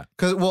embraced that.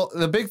 Well,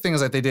 the big thing is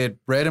that they did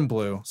red and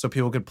blue so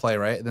people could play,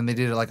 right? Then they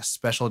did a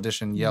special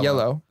edition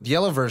yellow. The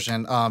yellow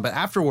version. But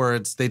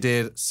afterwards, they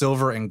did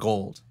silver and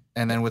gold.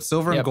 And then with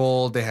silver and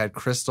gold, they had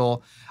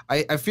crystal.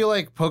 I feel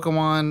like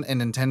Pokemon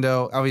and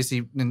Nintendo...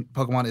 Obviously,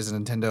 Pokemon is a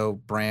Nintendo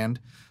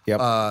brand.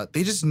 Yep.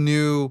 They just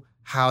knew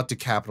how to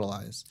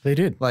capitalize. They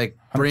did.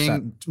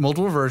 Bring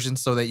multiple versions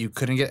so that you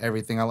couldn't get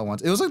everything all at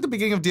once. It was like the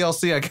beginning of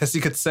DLC, I guess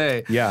you could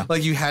say. Yeah.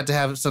 You had to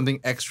have something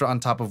extra on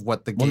top of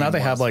what the game was. Well, now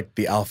they have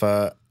the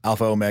Alpha,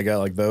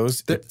 Omega,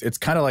 those. It's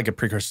kind of like a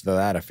precursor to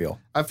that, I feel.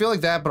 I feel like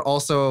that, but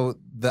also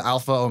the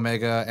Alpha,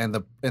 Omega, and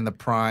the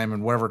Prime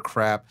and whatever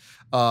crap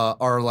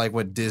are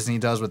what Disney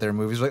does with their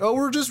movies.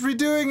 We're just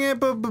redoing it,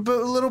 but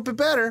a little bit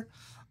better.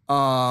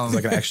 It's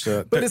like an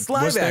extra. But it's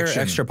live action. Was there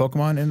extra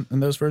Pokemon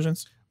in those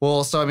versions?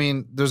 Well, so I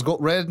mean, there's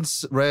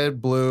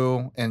red,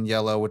 blue, and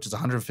yellow, which is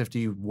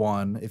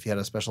 151 if you had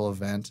a special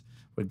event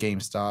with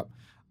GameStop.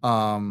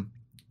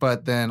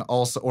 But then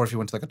also, or if you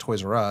went to a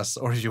Toys R Us,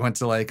 or if you went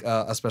to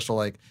a special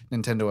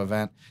Nintendo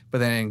event. But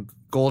then in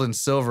gold and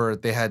silver,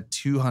 they had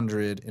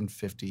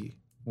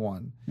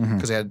 251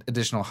 because they had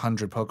additional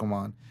 100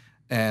 Pokemon.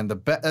 And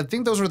I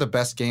think those were the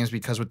best games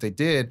because what they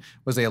did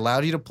was they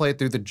allowed you to play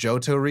through the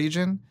Johto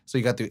region. So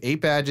you got through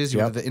 8 badges, you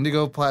went to the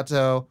Indigo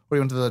Plateau, or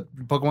you went to the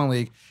Pokemon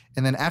League.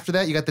 And then after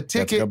that, you got the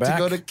ticket to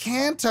go to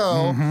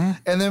Kanto.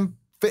 And then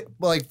fight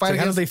against...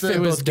 How did they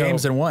fit both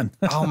games in one?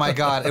 Oh my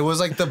God. It was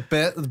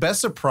the best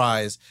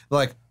surprise.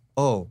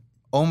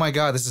 oh my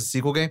God, this is a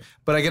sequel game,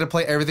 but I get to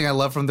play everything I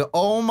love from the,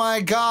 oh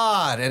my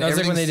God. And that was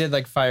like when they did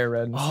like Fire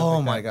Red. And oh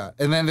like my God.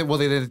 And then,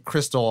 they did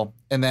Crystal.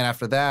 And then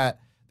after that,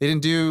 they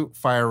didn't do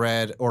Fire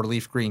Red or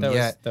Leaf Green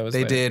yet.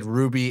 They did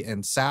Ruby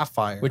and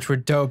Sapphire. Which were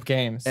dope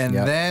games. And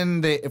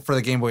then for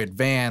the Game Boy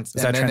Advance.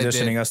 Is that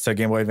transitioning us to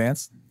Game Boy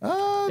Advance?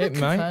 It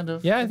might. Kind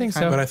of. Yeah, I think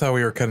so. But I thought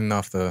we were cutting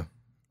off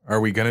are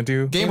we going to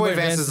do? Game Boy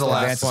Advance is the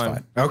last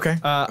one. Okay.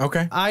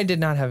 Okay. I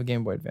did not have a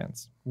Game Boy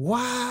Advance.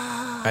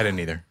 Wow. I didn't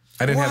either.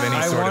 I didn't have any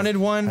I wanted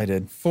one I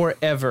did.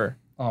 forever.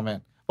 Oh,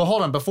 man. Well,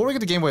 hold on. Before we get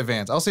to Game Boy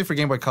Advance, I'll say for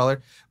Game Boy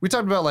Color, we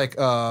talked about like,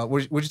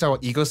 what you talk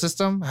about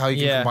ecosystem, how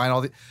you can combine all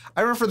the.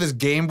 I remember for this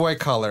Game Boy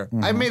Color,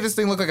 I made this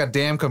thing look like a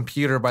damn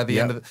computer by the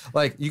end of the.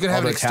 Like you could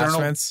have an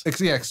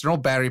external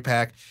battery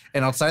pack,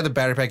 and outside the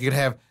battery pack, you could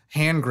have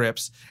hand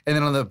grips, and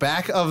then on the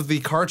back of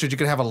the cartridge, you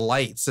could have a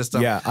light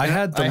system. Yeah, I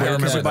had the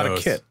because we bought a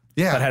kit.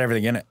 Yeah, that had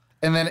everything in it.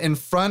 And then in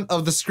front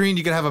of the screen,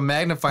 you could have a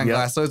magnifying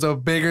glass, so it's a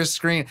bigger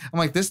screen. I'm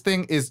like, this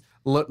thing is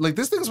like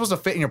this thing's supposed to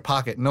fit in your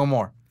pocket, no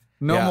more.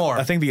 No more.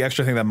 I think the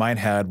extra thing that mine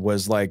had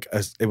was like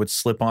it would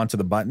slip onto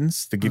the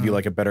buttons to give you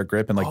like a better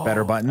grip and like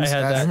better buttons. I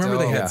had that. I remember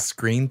they had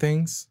screen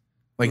things.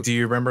 Like, do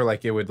you remember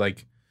like it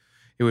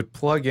would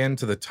plug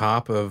into the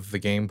top of the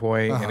Game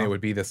Boy and it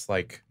would be this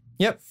like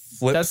flip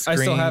screen. I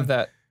still have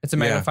that. It's a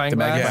magnifying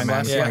glass. Yeah,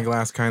 magnifying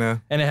glass kind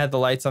of. And it had the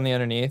lights on the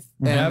underneath.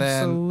 And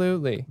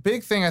absolutely.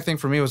 Big thing I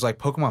think for me was like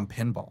Pokemon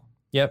Pinball.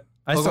 Yep.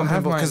 I still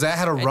have mine. Because that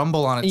had a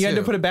rumble on it You had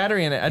to put a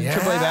battery in it. A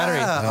AAA battery.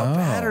 A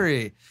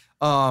battery.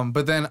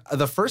 But then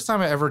the first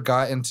time I ever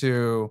got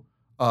into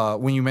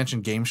when you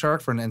mentioned Game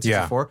Shark for an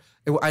N64,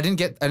 I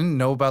didn't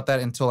know about that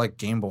until like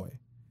Game Boy.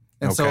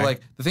 And so like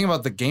the thing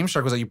about the Game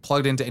Shark was that you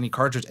plugged into any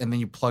cartridge and then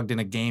you plugged in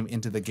a game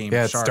into the Game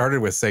Shark. Yeah, it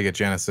started with Sega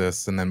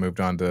Genesis and then moved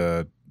on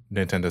to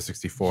Nintendo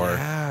 64.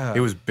 Yeah. It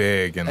was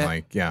big and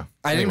I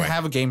didn't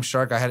have a Game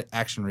Shark. I had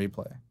Action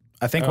Replay.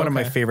 I think one of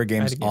my favorite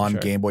games on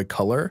Game Boy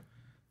Color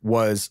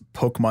was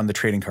Pokemon the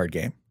trading card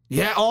game.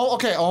 Yeah. Oh,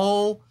 okay.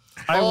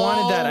 I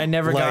wanted that. I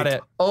never got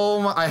it.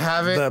 I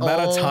have it. The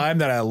amount of time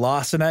that I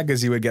lost in that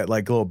because you would get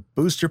like little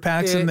booster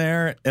packs in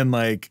there and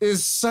like.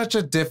 It's such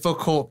a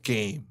difficult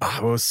game. Oh,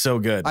 it was so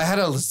good. I had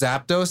a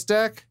Zapdos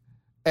deck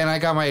and I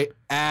got my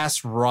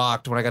ass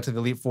rocked when I got to the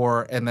Elite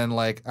Four and then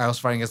like I was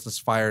fighting against this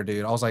fire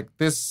dude. I was like,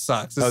 this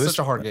sucks. This is such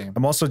a hard game.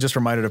 I'm also just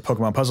reminded of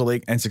Pokemon Puzzle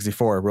League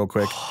N64 real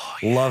quick.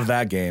 Love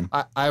that game.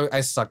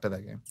 I sucked at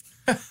that game.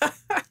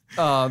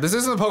 This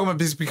isn't the Pokemon.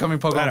 This is becoming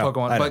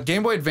Pokemon. But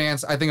Game Boy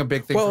Advance, I think a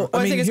big thing. Well,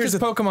 I think it's because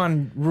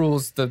Pokemon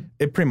rules the.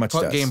 It pretty much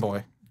does. Game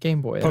Boy.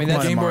 I mean,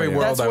 that's Game Boy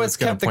World. That's what's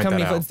kept the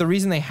company. It's the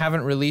reason they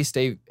haven't released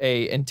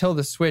until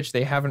the Switch.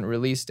 They haven't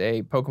released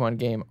a Pokemon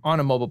game on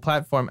a mobile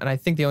platform, and I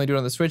think they only do it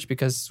on the Switch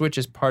because Switch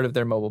is part of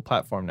their mobile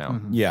platform now.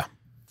 Mm-hmm. Yeah.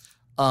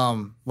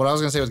 What I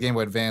was gonna say was Game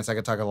Boy Advance. I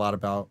could talk a lot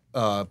about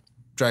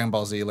Dragon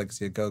Ball Z: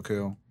 Legacy of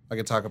Goku. I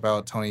could talk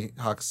about Tony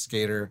Hawk's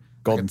Skater.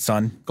 Golden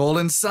Sun.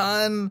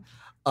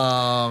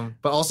 But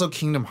also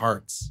Kingdom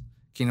Hearts.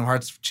 Kingdom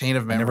Hearts Chain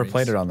of Memories. I never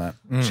played it on that.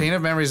 Chain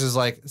of Memories is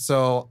like,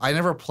 so I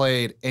never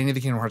played any of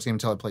the Kingdom Hearts games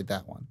until I played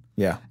that one.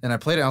 Yeah. And I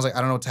played it and I was like, I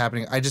don't know what's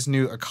happening. I just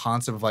knew a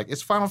concept of like,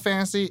 it's Final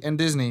Fantasy and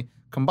Disney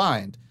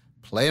combined.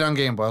 Played on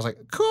Game Boy. I was like,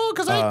 cool,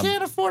 because I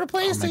can't afford a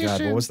PlayStation. Oh my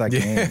God, what was that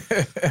game?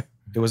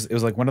 It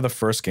was like one of the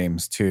first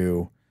games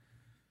to,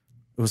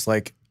 it was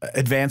like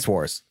Advance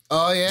Wars.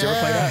 Oh, yeah. Did you ever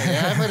play that?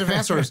 Yeah, I played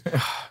Advance Wars.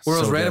 Where it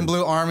was red and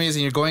blue armies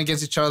and you're going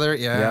against each other.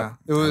 Yeah.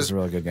 It was a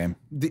really good game.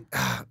 The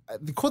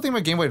cool thing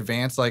about Game Boy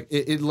Advance, like,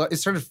 it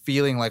started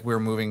feeling like we were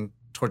moving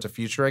towards the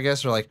future, I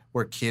guess, or like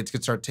where kids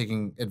could start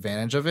taking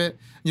advantage of it.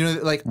 You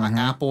know, like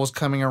Apple was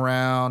coming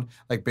around,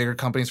 like bigger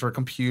companies for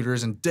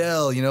computers and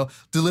Dell, you know,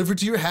 delivered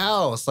to your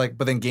house. Like,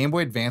 but then Game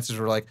Boy Advances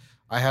were like,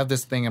 I have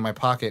this thing in my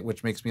pocket,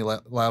 which makes me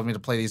allowed me to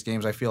play these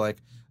games I feel like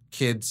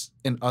kids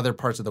in other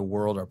parts of the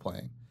world are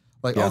playing.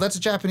 Like, oh, that's a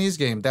Japanese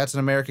game. That's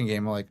an American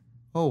game. I'm like,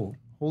 oh,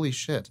 holy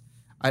shit.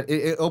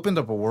 It opened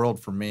up a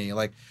world for me.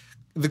 Like,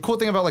 the cool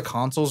thing about like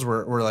consoles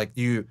were like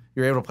you're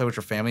able to play with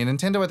your family. And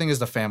Nintendo, I think, is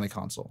the family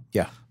console.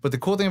 Yeah. But the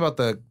cool thing about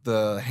the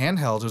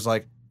handhelds was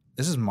like,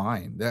 this is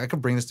mine. I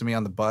could bring this to me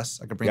on the bus.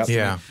 I could bring this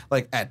to me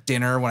like at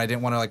dinner when I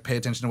didn't want to like pay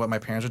attention to what my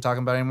parents were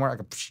talking about anymore. I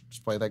could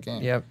just play that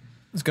game. Yep.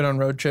 It's good on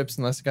road trips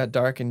unless it got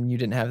dark and you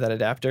didn't have that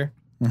adapter.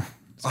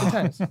 It's good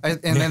times. And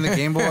then the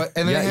Game Boy.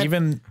 And then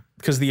even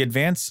because the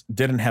Advance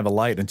didn't have a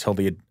light until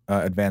the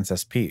Advance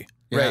SP.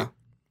 Right.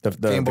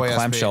 The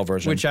clamshell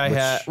version. Which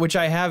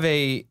I have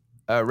a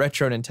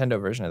retro Nintendo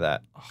version of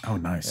that. Oh,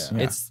 nice. Yeah.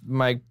 It's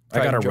my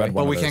I got a red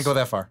one. But we can't go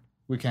that far.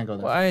 We can't go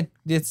there. Well,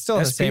 it's still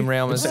in the same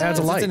realm. It adds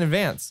a light. It's an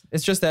Advance.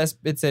 It's just that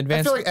it's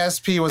Advanced. I feel like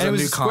SP was a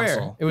new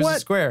console. It was a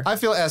Square. I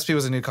feel SP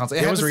was a new console.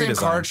 It had the same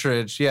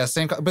cartridge. Yeah,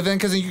 same. But then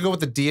because you could go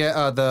with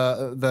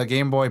the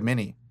Game Boy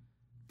Mini,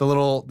 the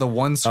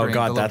one screen,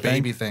 the little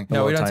baby thing.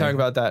 No, we don't talk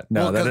about that.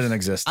 No, that didn't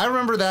exist. I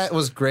remember that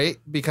was great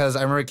because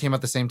I remember it came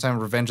out the same time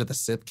Revenge of the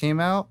Sith came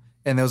out,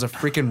 and there was a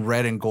freaking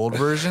red and gold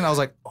version. I was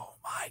like, oh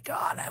my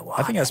God, I want.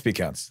 I think SP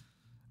counts.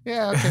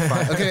 Yeah, okay,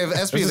 fine. Okay, if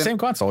SP it's the same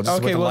console. Just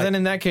Okay, with well then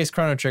in that case,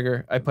 Chrono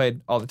Trigger, I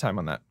played all the time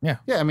on that. Yeah,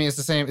 I mean it's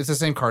the same. It's the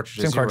same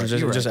cartridges. same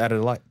cartridges. You're Just right. added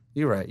a light.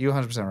 You're right. You're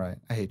 100% right.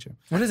 I hate you.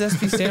 What does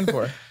SP stand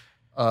for?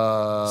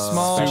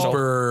 Small.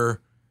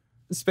 Super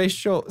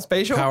Spatial.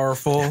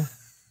 powerful.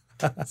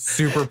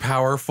 Super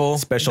powerful.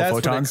 Special That's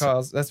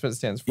photons. That's what it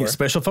stands for.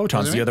 Special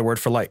photons. The other word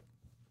for light.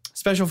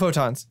 Special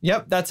photons.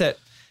 Yep, that's it.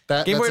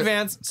 Game Boy That's it.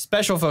 Advance,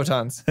 special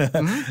photons.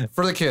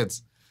 For the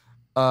kids.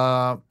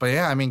 But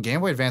yeah, I mean Game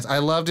Boy Advance. I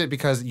loved it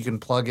because you can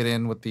plug it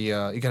in with the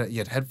you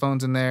had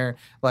headphones in there.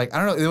 Like I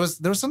don't know,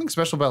 there was something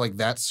special about like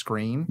that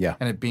screen. Yeah.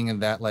 And it being in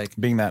that like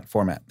Being that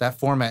format. that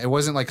format. It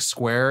wasn't like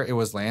square. It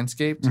was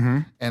landscaped.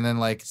 And then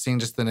like seeing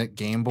just the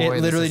Game Boy.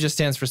 It literally just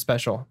stands for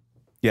special.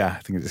 Yeah,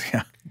 I think it's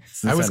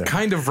It's I was incentive.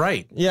 kind of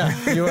right. Yeah,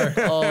 you were.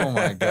 Oh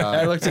my I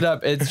god. looked it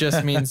up. It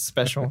just means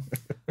special.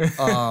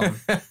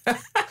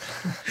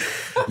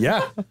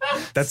 Yeah,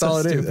 that's So all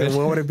it is. stupid.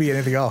 What would it be?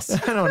 Anything else?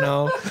 I don't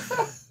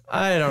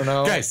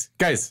know. Guys,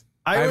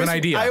 I have always, an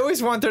idea. I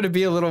always want there to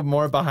be a little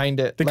more behind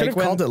it. They could have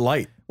called it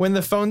light. when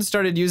the phone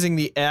started using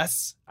the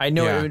S. I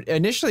know Yeah. it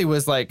initially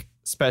was like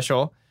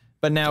special,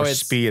 but now Or it's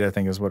speed, I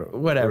think, is what.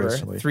 whatever.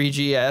 originally.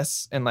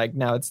 3GS, and like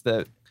now it's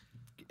the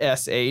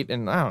S8,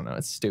 and I don't know.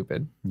 It's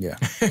stupid. Yeah.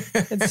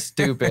 It's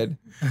stupid.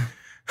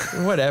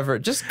 Whatever.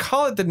 Just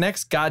call it the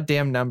next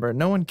goddamn number.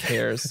 No one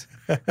cares.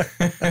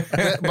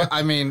 But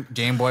I mean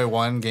Game Boy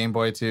 1, Game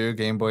Boy 2,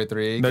 Game Boy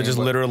 3. No, Game just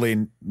Boy- literally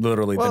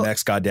Well, the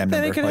next goddamn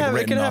Then number. it could have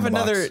written on the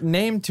another box.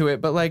 name to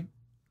it, but like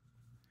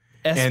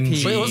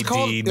SP. But it was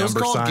called number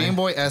sign. Game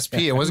Boy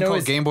SP. It wasn't No, called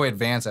it's- Game Boy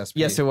Advance SP.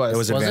 Yes, it was. It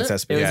was Was Advanced it?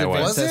 SP. It was Yeah, it was.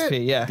 Advanced Was it? SP.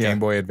 Yeah. Game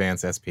Boy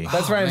Advance SP.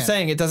 That's what I'm man.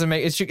 saying. It doesn't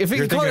make it. If we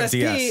You're can call it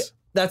thinking of SP, DS.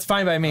 that's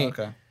fine by me.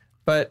 Okay.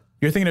 But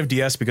You're thinking of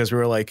DS because we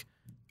were like,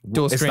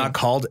 Dual it's screen. not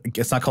called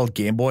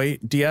Game Boy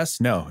DS.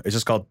 No, it's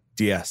just called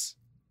DS.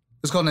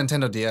 It's called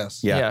Nintendo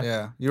DS. Yeah. Yeah.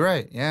 Yeah. You're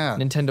right. Yeah.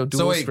 Nintendo Dual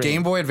So wait, Screen.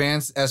 Game Boy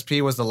Advance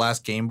SP was the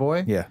last Game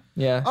Boy? Yeah.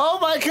 Yeah. Oh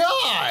my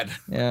god!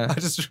 Yeah. I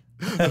just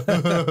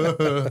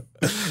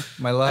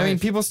my life. I mean,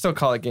 people still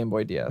call it Game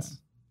Boy DS.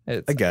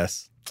 It's, I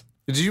guess.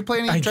 did you play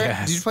any? I Did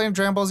guess. you play any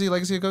Dragon Ball Z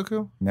Legacy of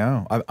Goku?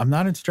 No, I'm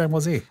not into Dragon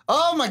Ball Z.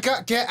 Oh my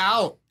god! Get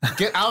out!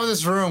 Get out of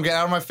this room! Get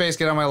out of my face!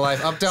 Get out of my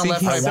life! Up, down, See,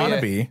 left, he- right. I want to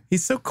BA. be.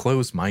 He's so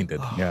close-minded.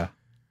 Yeah.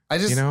 I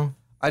just, You know,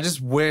 I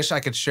just wish I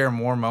could share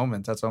more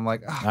moments. That's why I'm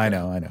like, I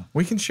know.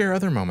 we can share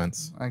other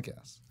moments. I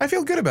guess. I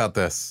feel good about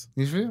this.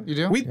 You do? You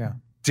do? We Yeah.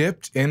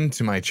 dipped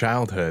into my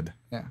childhood.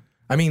 Yeah.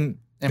 I mean,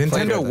 And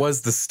played Nintendo with it.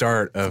 was the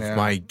start of Yeah.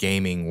 my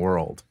gaming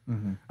world.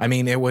 I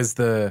mean, it was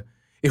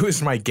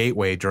my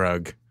gateway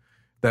drug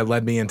that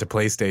led me into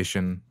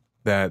PlayStation.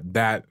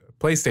 That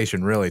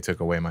PlayStation really took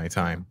away my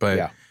time. But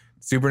Yeah.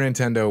 Super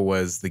Nintendo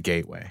was the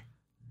gateway.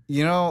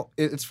 You know,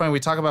 it's funny.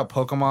 We talk about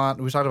Pokemon.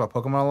 We talked about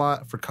Pokemon a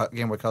lot for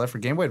Game Boy Color. For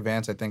Game Boy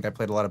Advance, I think I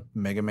played a lot of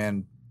Mega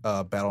Man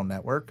Battle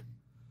Network,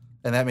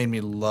 and that made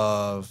me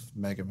love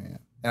Mega Man.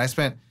 And I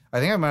think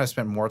I might have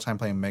spent more time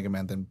playing Mega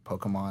Man than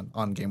Pokemon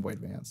on Game Boy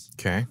Advance.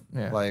 Okay.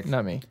 yeah. like-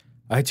 not me.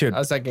 I had to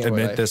How's that Game Boy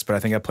admit life? this, but I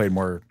think I played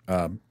more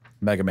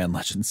Mega Man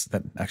Legends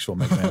than actual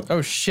Mega Man.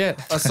 Oh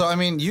shit. So I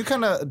mean,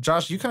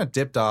 Josh, you kind of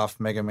dipped off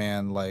Mega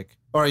Man,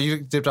 or you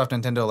dipped off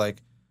Nintendo,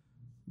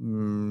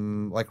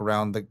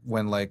 around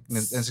when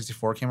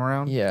N64 came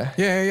around. Yeah.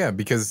 Yeah.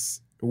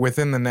 Because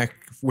within that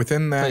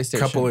PlayStation.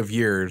 couple of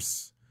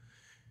years,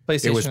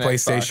 PlayStation. it was and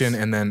PlayStation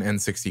Xbox. and then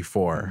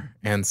N64.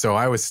 And so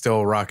I was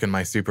still rocking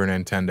my Super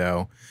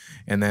Nintendo.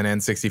 And then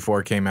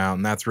N64 came out,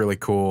 and that's really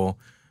cool.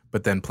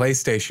 But then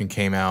PlayStation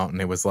came out,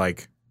 and it was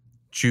like,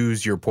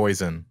 choose your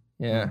poison.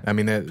 Yeah. I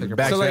mean,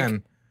 back So, like,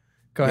 then.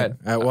 Go ahead.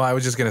 Well, I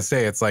was just going to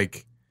say, it's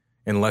like,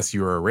 unless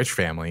you were a rich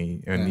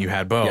family and you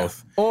had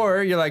both.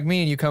 Or you're like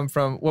me and you come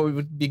from what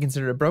would be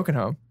considered a broken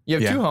home. You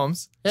have Yeah. two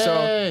homes. So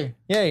Yay!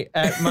 yay.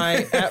 At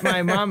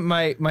my mom,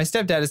 my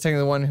stepdad is technically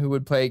the one who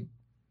would play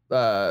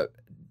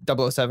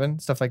 007,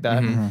 stuff like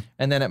that. Mm-hmm.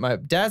 And then at my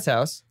dad's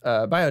house,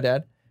 Bio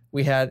Dad,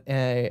 we had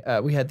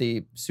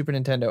the Super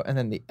Nintendo and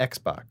then the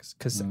Xbox.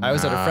 Because I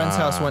was at a friend's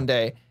house one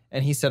day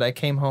and he said I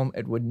came home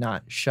and would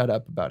not shut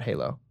up about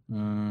Halo.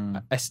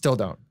 I still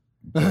don't.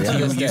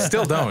 You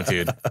still don't,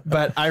 dude.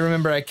 But I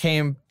remember I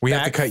came We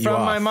back have to cut you from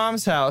off. my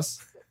mom's house.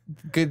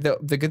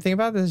 The good thing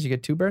about this is you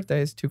get 2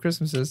 birthdays, 2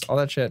 Christmases, all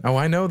that shit. Oh,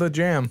 I know the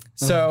jam.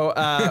 So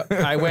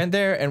I went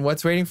there, and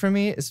what's waiting for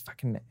me is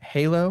fucking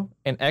Halo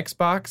and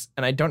Xbox.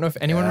 And I don't know if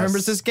anyone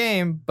remembers this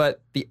game,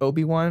 but the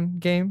Obi-Wan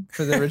game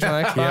for the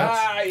original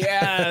Xbox.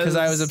 yeah. Because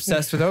I was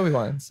obsessed with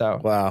Obi-Wan.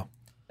 So Wow.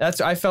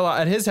 I fell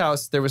out at his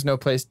house. There was no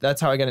place. That's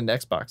how I got into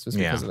Xbox, was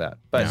because Yeah. of that.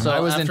 But So I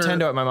was after-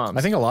 Nintendo at my mom's.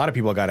 I think a lot of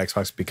people got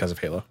Xbox because of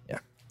Halo.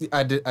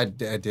 I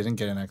didn't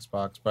get an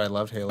Xbox, but I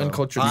loved Halo.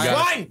 Uncultured.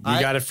 I- You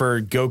got it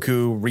for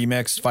Goku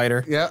Remix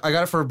Fighter. Yeah, I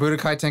got it for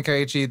Budokai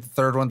Tenkaichi, the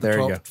third one, the There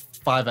you 12,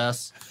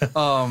 5S.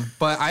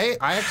 But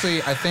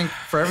I think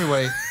for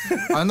everybody,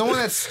 I'm the one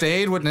that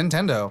stayed with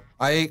Nintendo.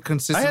 I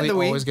consistently the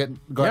Wii. always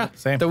get. Go ahead.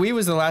 Same. The Wii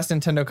was the last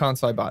Nintendo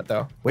console I bought,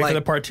 though. Wait for like-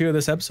 the part 2 of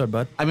this episode,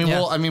 bud. I mean,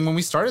 Yeah. when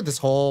we started this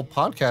whole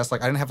podcast,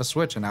 I didn't have a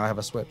Switch, and now I have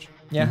a Switch.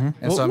 Yeah.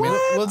 Mm-hmm. And so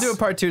we'll do a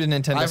part 2 to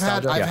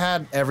Nintendo. I've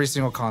had every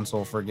single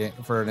console for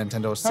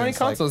Nintendo. How many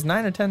consoles?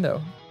 9 or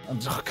Nintendo?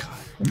 Oh God.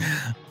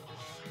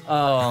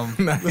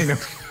 9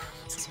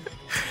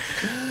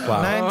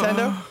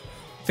 Nintendo. I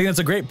think that's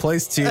a great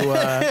place to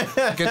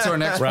get to our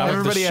next round.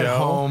 Everybody at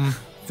home,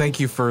 thank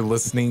you for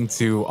listening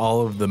to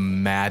all of the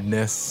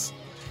madness.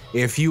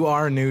 If you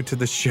are new to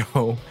the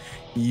show,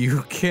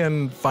 you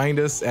can find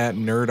us at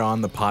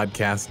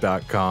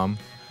nerdonthepodcast.com.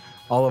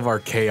 All of our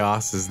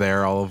chaos is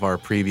there, all of our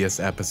previous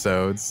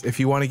episodes. If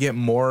you want to get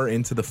more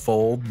into the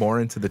fold, more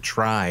into the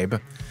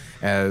tribe,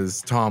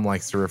 as Tom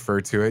likes to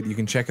refer to it, you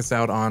can check us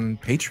out on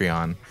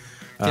Patreon.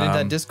 Get into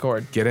that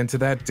Discord. Get into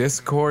that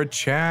Discord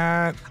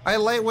chat. I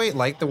lightweight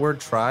like the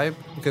word tribe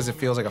because it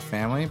feels like a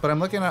family, but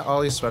I'm looking at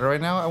Ollie's sweater right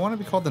now. I want to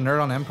be called the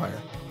Nerd on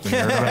Empire. The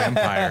Nerd on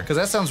Empire. Because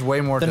that sounds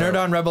way more The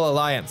Nerd on Rebel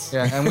Alliance.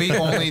 Yeah, and we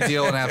only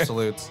deal in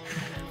absolutes.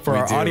 For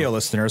our audio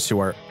listeners who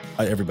are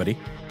everybody,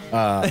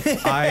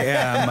 I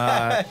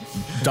am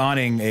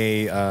donning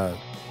a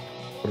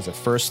what is it?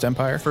 First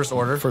Empire? First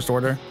Order. First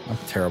Order. I'm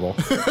terrible.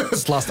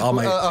 Just lost all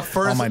my all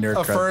my nerd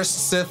cred.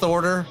 First Sith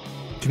Order.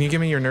 Can you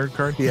give me your nerd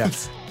card?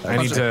 Yes. I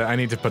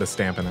need to put a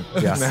stamp in it.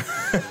 Yes.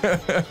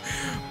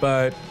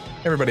 But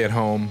everybody at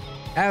home,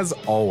 as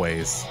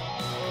always,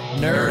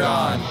 Nerd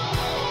on.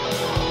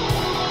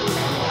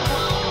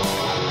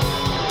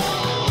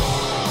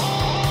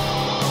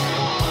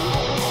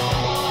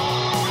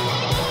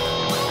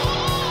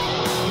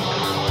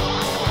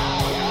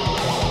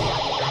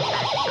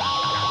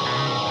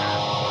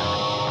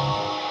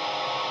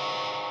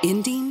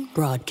 Ending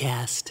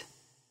broadcast.